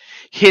him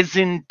his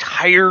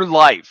entire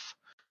life,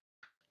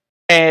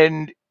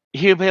 and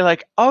he'll be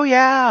like, "Oh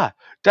yeah,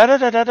 da da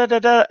da da da da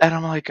da," and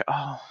I'm like,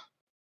 "Oh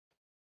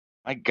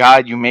my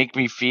god, you make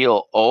me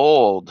feel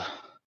old."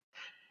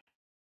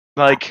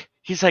 Like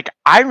he's like,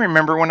 "I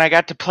remember when I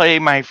got to play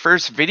my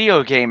first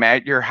video game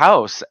at your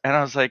house," and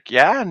I was like,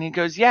 "Yeah," and he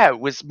goes, "Yeah, it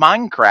was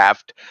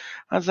Minecraft."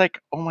 I was like,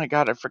 "Oh my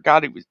god, I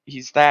forgot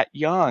he's that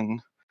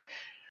young."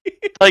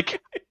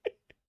 Like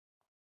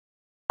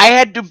I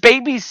had to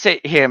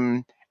babysit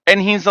him, and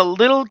he's a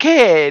little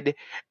kid,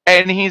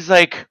 and he's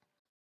like,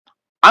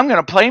 "I'm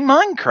gonna play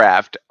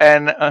Minecraft,"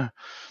 and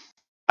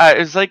I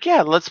was like,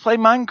 "Yeah, let's play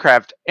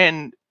Minecraft."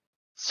 And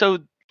so,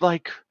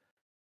 like,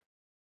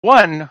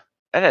 one,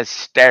 that is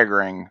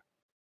staggering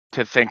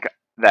to think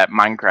that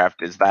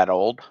Minecraft is that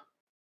old.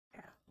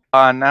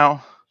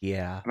 Now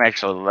Yeah. I'm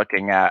actually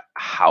looking at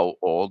how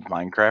old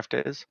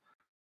Minecraft is.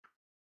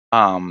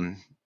 Um,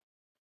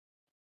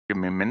 give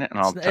me a minute,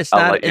 and It's it's I'll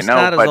not let you it's know.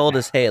 not as But old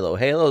as Halo.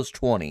 Halo's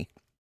 20.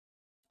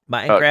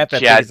 Minecraft, I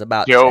think, yeah, is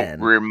about don't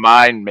 10.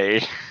 remind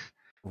me.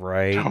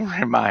 Right. Don't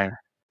remind.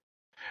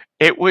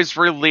 It was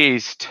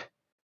released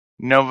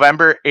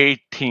November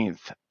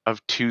 18th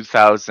of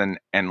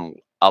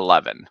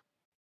 2011.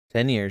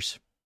 10 years.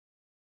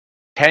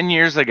 10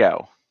 years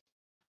ago.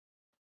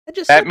 I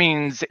just That said,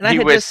 means and I he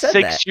had was just said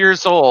that. 6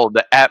 years old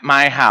at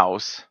my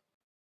house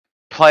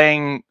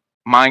playing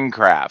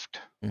Minecraft.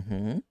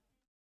 Mm-hmm.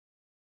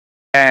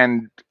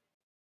 And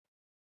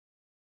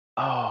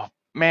oh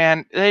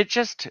man, it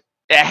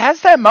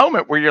has that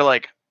moment where you're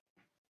like,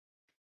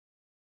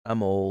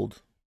 I'm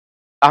old.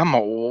 I'm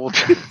old.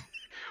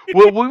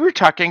 Well, we were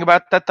talking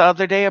about that the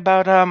other day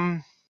about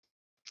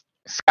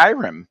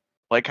Skyrim,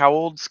 like how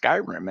old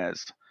Skyrim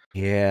is.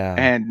 Yeah.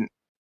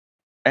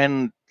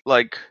 And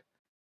like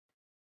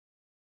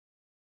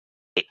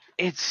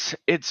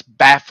it's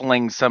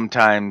baffling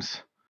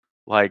sometimes,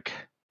 like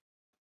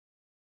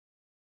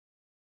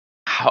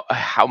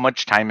how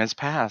much time has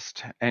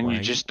passed and you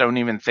Right. just don't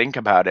even think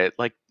about it.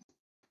 Like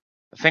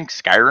I think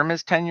Skyrim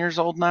is 10 years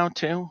old now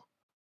too,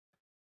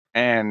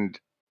 and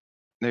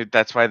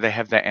that's why they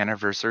have the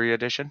anniversary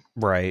edition.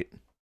 Right.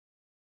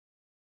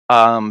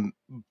 Um,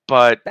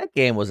 but That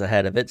game was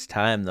ahead of its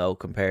time, though,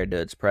 compared to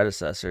its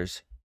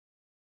predecessors.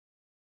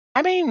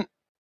 I mean,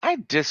 I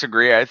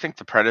disagree. I think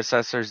the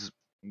predecessors,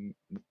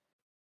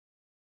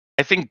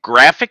 I think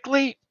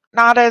graphically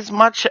not as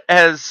much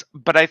as,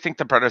 but I think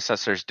the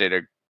predecessors did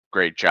a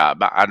great job.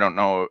 I don't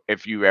know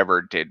if you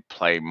ever did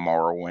play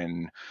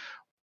Morrowind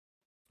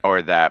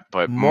or that,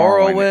 but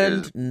Morrowind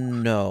is, Morrowind,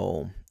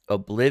 no.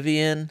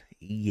 Oblivion,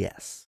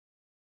 yes.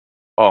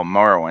 oh,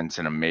 Morrowind's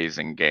an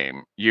amazing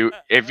game.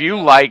 If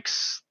you like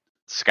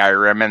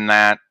Skyrim and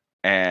that,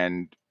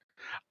 and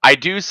I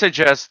do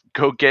suggest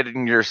go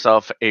getting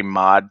yourself a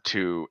mod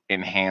to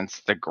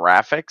enhance the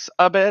graphics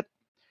a bit.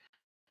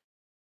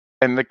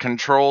 and the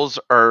controls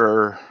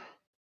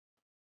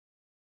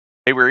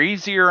they were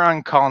easier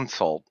on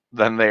console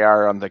than they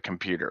are on the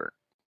computer.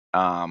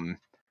 Um,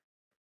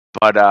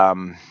 but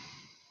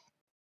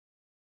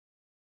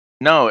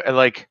no,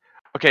 like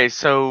okay,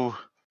 so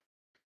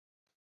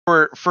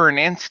for an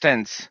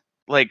instance,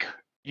 like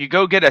you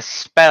go get a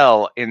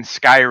spell in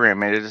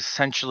Skyrim, it is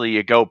essentially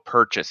you go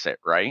purchase it,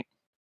 right?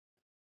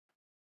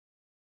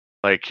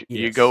 Like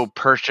you go Yes.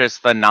 purchase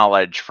the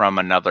knowledge from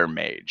another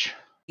mage.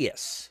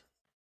 Yes.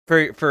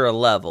 For a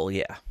level,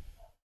 yeah.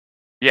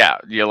 Yeah,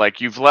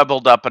 you've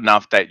leveled up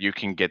enough that you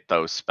can get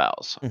those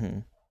spells. Mm-hmm.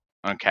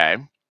 Okay.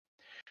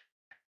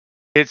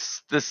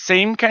 It's the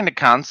same kind of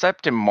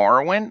concept in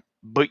Morrowind,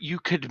 but you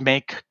could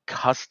make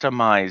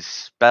customized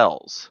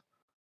spells.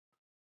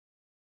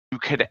 You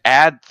could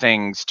add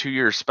things to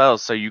your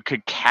spells, so you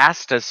could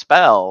cast a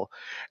spell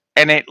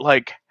and it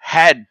like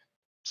had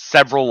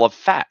several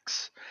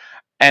effects,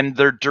 and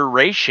their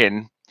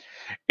duration,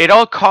 it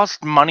all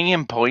cost money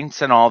and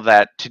points and all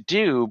that to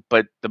do,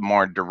 but the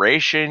more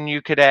duration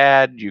you could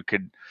add, you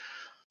could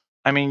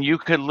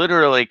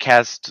literally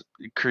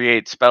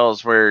create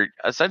spells where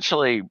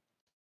essentially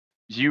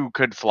you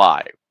could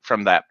fly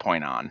from that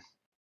point on.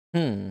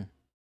 Hmm.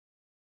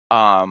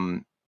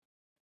 Um,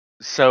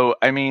 so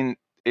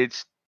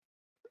it's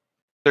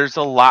there's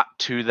a lot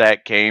to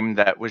that game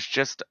that was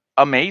just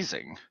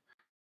amazing.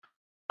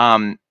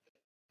 Um,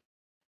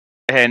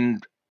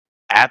 and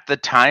at the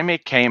time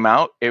it came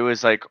out, it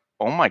was like,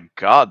 oh my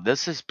god,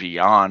 this is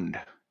beyond.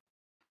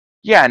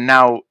 Yeah,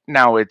 now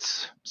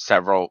it's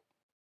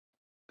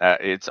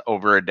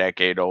over a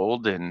decade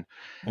old, and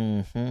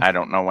Mm-hmm. I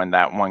don't know when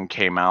that one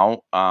came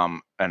out.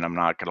 And I'm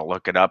not gonna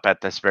look it up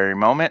at this very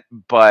moment,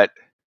 but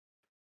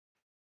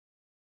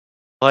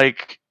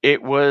like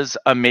it was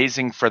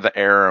amazing for the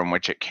era in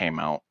which it came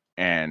out,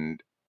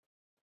 and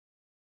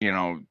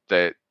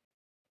the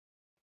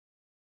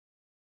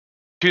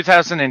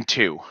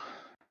 2002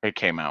 it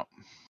came out.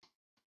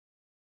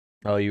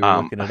 Oh, you were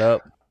Um, looking it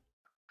up?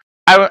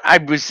 I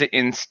was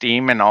in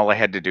Steam, and all I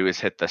had to do is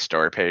hit the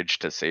store page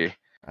to see.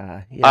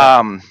 Yep.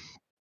 Um,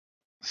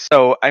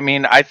 so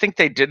I think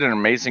they did an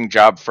amazing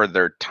job for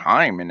their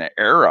time and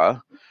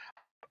era.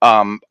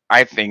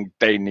 I think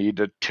they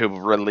needed to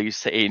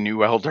release a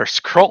new Elder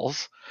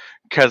Scrolls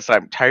because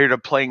I'm tired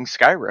of playing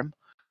Skyrim.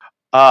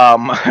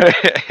 Um,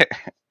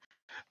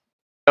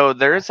 so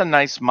there is a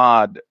nice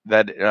mod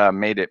that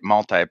made it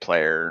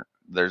multiplayer.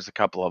 There's a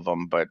couple of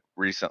them, but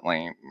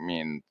recently me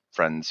and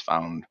friends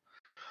found.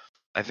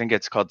 I think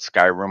it's called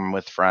Skyrim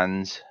with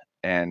Friends,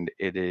 and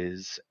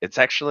it's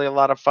actually a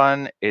lot of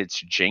fun.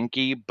 It's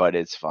janky, but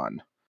it's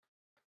fun.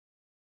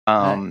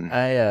 Um,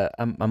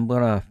 I'm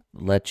gonna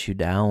let you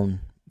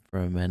down for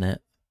a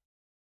minute.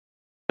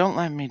 don't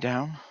let me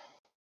down.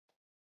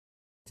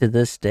 To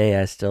this day,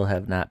 I still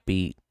have not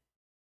beat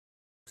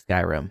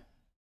Skyrim.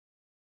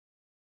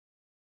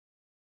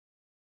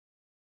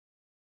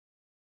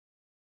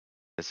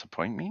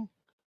 Disappoint me.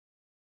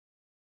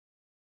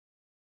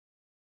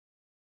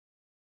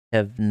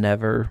 Have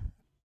never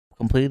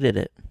completed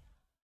it.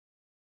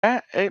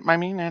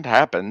 It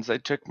happens.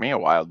 It took me a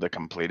while to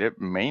complete it,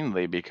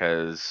 mainly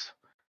because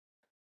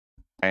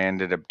I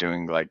ended up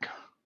doing like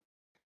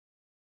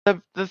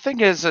the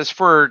thing is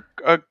for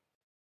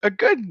a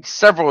good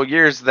several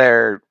years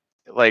there,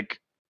 like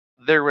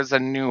there was a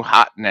new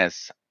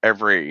hotness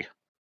every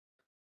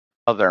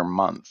other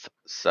month.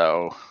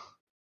 So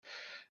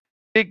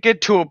it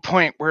get to a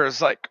point where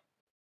it's like,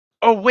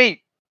 oh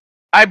wait,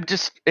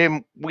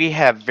 we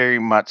have very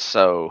much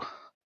so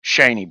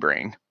shiny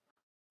brain.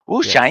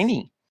 Ooh, Yes.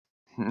 shiny.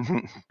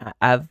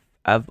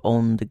 I've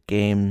owned the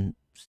game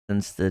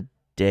since the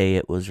day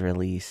it was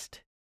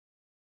released.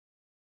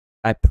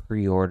 I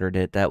pre-ordered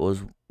it. That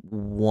was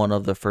one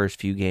of the first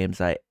few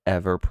games I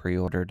ever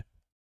pre-ordered.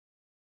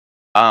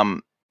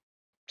 um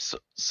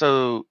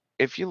so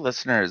if you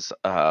listeners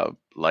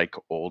like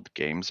old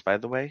games, by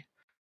the way,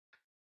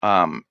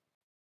 um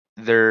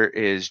there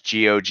is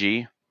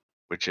GOG,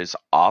 which is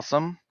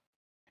awesome.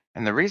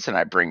 And the reason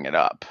I bring it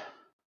up,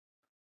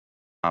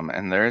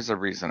 and there is a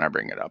reason I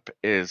bring it up,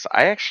 is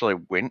I actually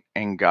went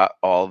and got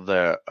all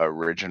the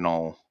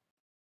original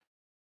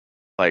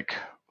like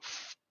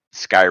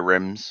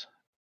Skyrims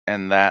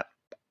and that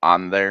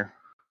on there.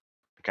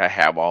 Like I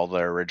have all the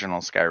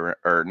original Skyrim,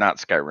 or not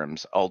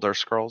Skyrims, Elder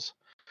Scrolls.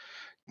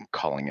 I'm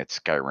calling it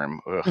Skyrim.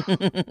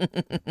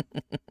 Ugh.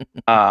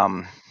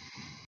 Um,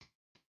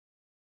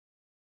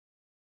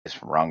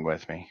 what's wrong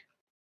with me?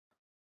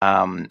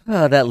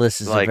 Oh, that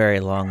list is a Like very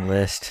long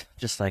list,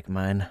 just like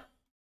mine.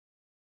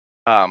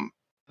 um,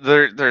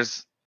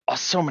 there's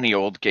so many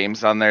old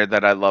games on there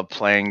that I love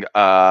playing.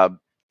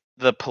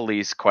 The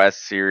Police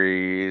Quest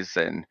series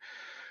and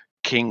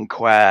King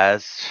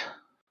Quest.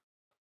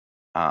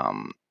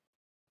 Um,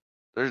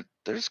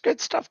 there's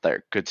good stuff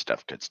there. Good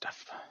stuff. Good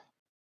stuff.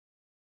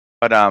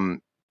 But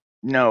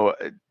no,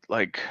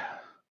 like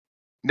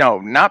no,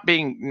 not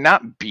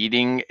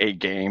beating a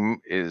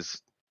game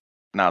is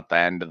not the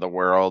end of the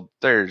world.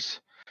 I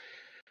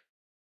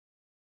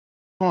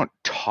won't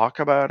talk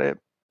about it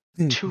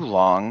too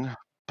long,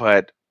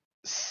 but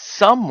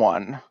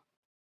someone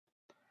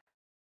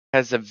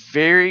has a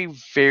very,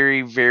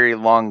 very, very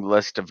long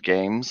list of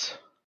games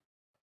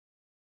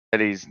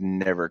that he's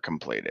never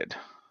completed.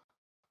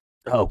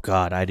 Oh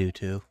God, I do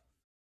too.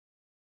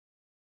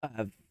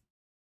 I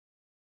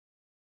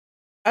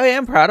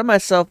am proud of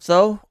myself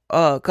though.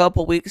 A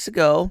couple weeks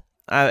ago,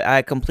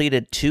 I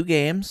completed 2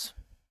 games.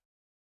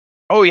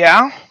 Oh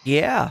yeah?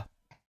 Yeah.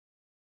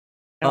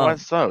 And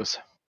what's those?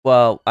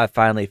 Well, I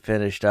finally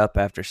finished up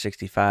after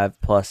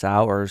 65 plus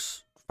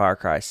hours Far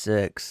Cry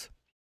 6.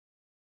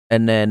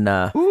 And then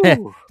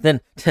Ooh.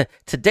 then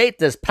to date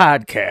this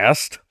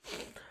podcast,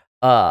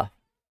 because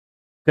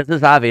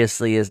this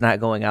obviously is not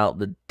going out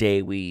the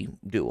day we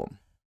do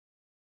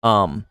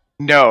them.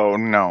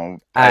 No.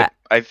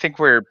 I think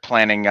we're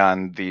planning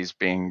on these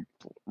being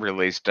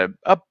released a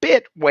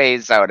bit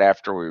ways out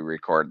after we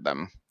record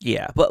them.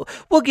 Yeah, but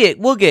we'll get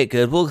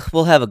good.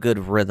 We'll have a good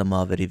rhythm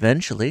of it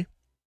eventually,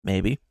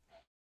 maybe,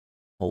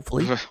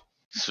 hopefully.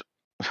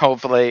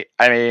 Hopefully,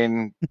 I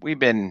mean we've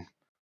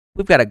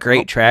got a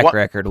great track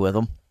record with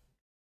them.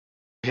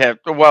 Yeah,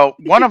 well,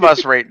 one of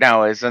us right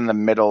now is in the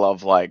middle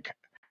of like.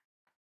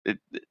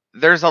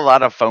 There's a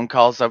lot of phone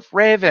calls of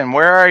Raven,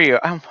 where are you?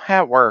 I'm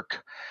at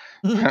work.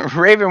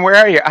 Raven, where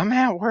are you? I'm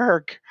at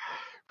work.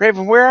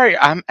 Raven, where are you?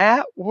 I'm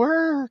at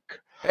work.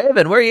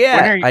 Raven, where you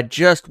at? I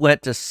just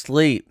went to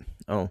sleep.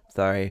 Oh,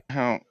 sorry.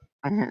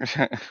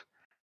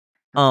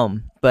 Oh.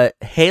 But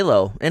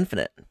Halo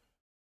Infinite.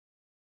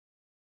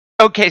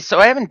 Okay, so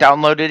I haven't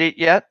downloaded it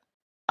yet.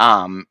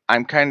 I'm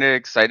kind of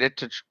excited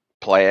to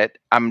play it.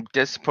 I'm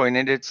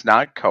disappointed it's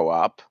not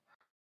co-op.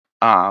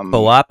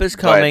 Co-op is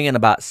coming in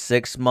about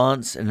 6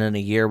 months, and in a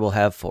year we'll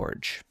have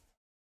Forge.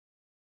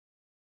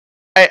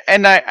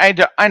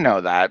 I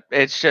know that.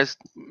 It's just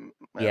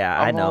I know.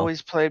 I've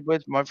always played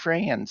with my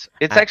friends.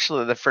 It's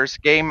actually the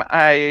first game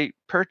I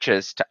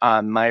purchased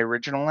on my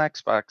original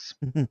Xbox.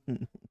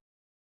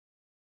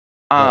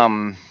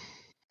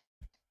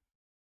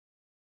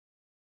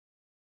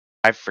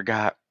 I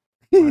forgot.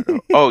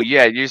 Oh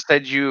yeah, you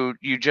said you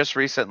just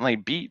recently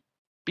beat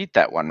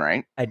that one,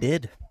 right? I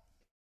did.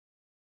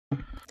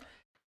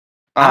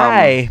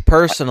 I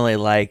personally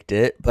liked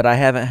it, but I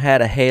haven't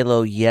had a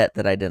Halo yet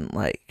that I didn't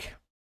like.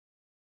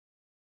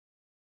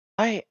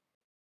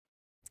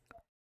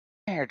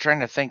 You're trying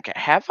to think.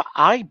 Have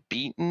I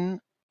beaten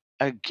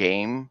a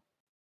game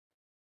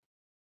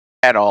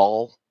at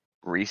all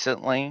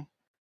recently?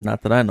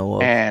 Not that I know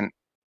of. And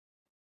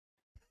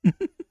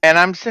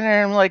I'm sitting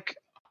there and I'm like,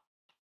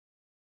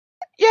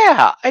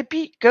 yeah, I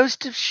beat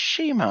Ghost of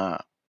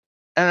Tsushima.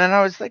 And then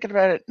I was thinking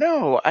about it.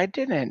 No, I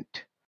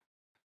didn't.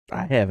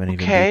 I haven't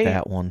even beat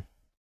that one.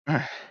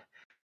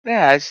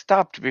 Yeah, I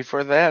stopped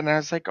before that, and I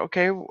was like,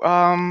 okay,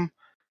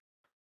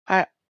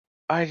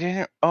 I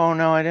didn't. Oh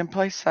no, I didn't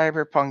play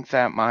Cyberpunk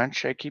that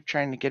much. I keep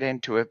trying to get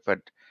into it, but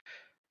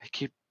I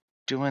keep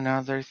doing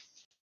other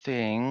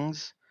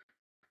things.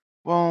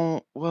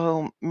 Well,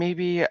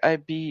 maybe I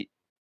beat.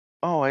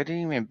 Oh, I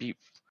didn't even beat.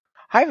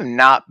 I have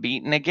not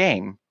beaten a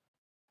game.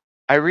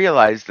 I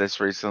realized this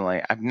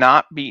recently. I've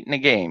not beaten a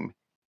game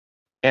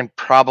in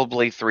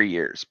probably 3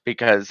 years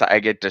because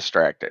I get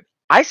distracted.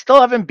 I still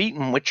haven't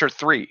beaten Witcher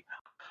 3.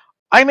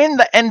 I'm in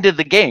the end of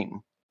the game.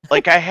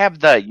 Like I have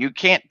you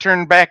can't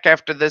turn back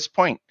after this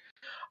point.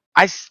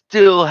 I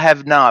still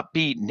have not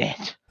beaten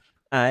it.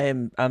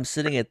 I'm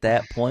sitting at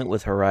that point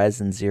with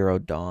Horizon Zero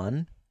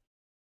Dawn.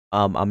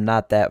 I'm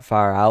not that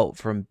far out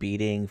from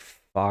beating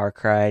Far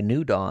Cry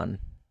New Dawn,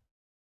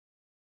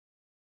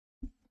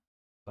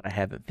 but I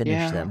haven't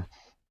finished them.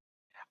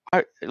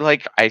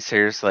 I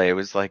seriously, it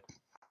was like,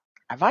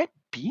 have I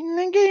beaten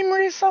a game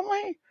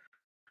recently?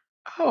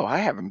 Oh, I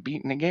haven't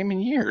beaten a game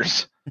in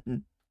years.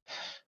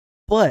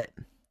 But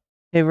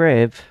hey,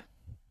 Rave.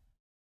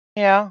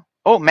 Yeah.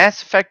 Oh,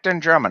 Mass Effect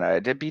Andromeda. I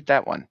did beat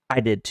that one. I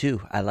did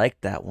too. I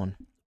liked that one.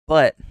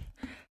 But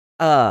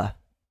I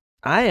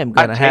am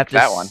gonna have to.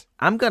 That one.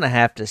 I'm gonna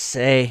have to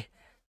say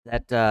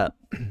that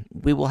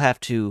we will have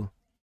to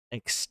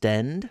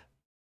extend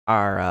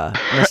our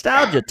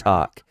nostalgia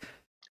talk.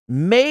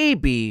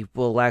 Maybe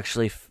we'll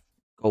actually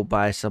go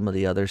buy some of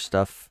the other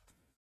stuff,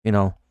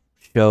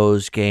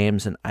 shows,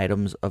 games, and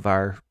items of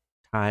our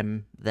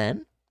time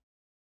then.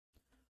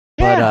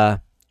 Yeah.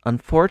 But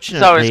unfortunately,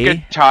 it's always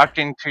good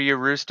talking to you,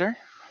 Rooster.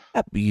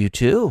 You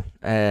too,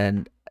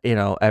 and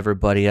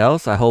everybody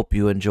else. I hope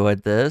you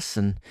enjoyed this,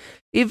 and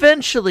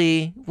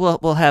eventually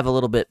we'll have a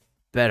little bit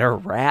better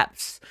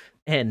raps,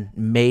 and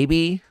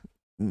maybe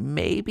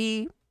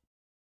not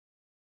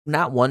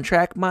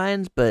 1-track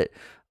minds, but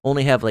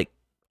only have like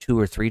 2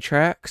 or 3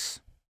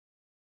 tracks.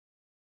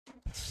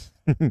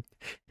 and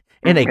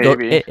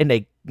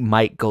they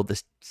might go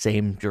the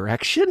same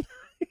direction.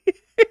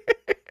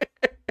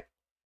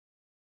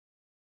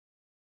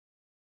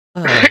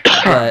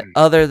 But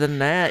other than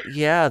that,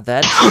 yeah,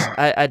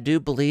 I do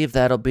believe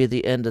that'll be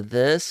the end of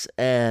this.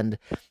 And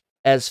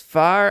as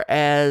far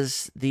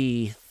as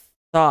the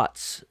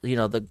thoughts,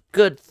 the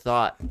good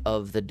thought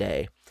of the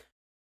day,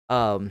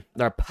 our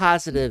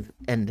positive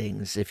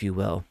endings, if you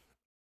will.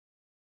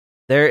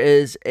 There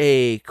is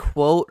a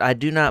quote. I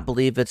do not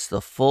believe it's the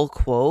full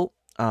quote.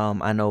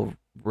 I know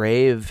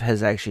Rave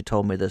has actually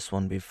told me this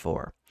one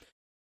before,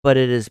 but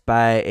it is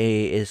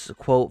is a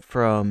quote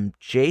from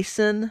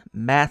Jason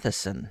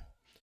Matheson.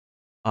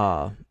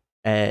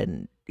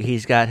 And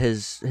he's got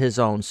his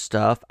own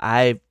stuff.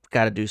 I've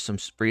got to do some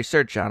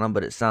research on him,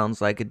 but it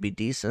sounds like it'd be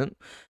decent.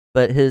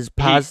 But his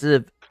He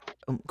positive.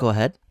 Go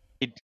ahead.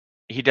 he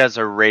he does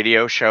a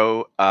radio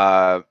show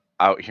out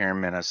here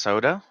in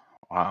Minnesota.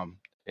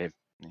 If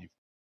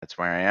that's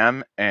where I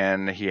am,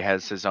 and he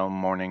has his own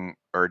morning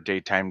or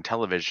daytime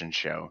television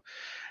show,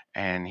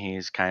 and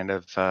he's kind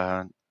of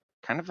a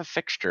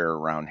fixture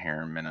around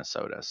here in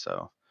Minnesota.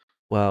 So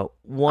Well,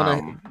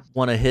 um,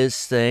 one of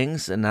his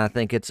things, and I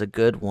think it's a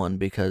good one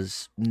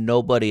because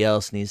nobody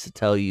else needs to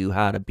tell you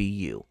how to be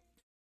you.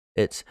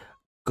 It's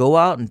go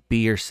out and be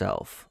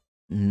yourself.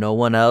 No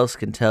one else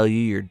can tell you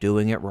you're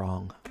doing it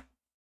wrong.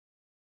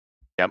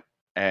 yep,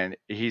 and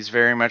he's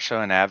very much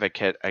so an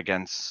advocate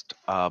against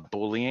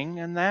bullying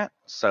and that.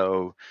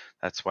 So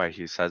that's why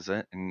he says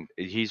it, and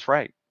he's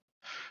right.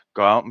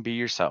 Go out and be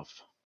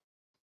yourself.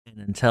 And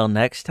until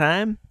next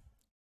time,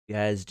 you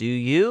guys do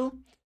you,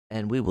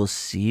 and we will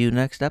see you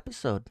next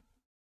episode.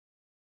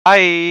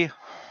 Bye.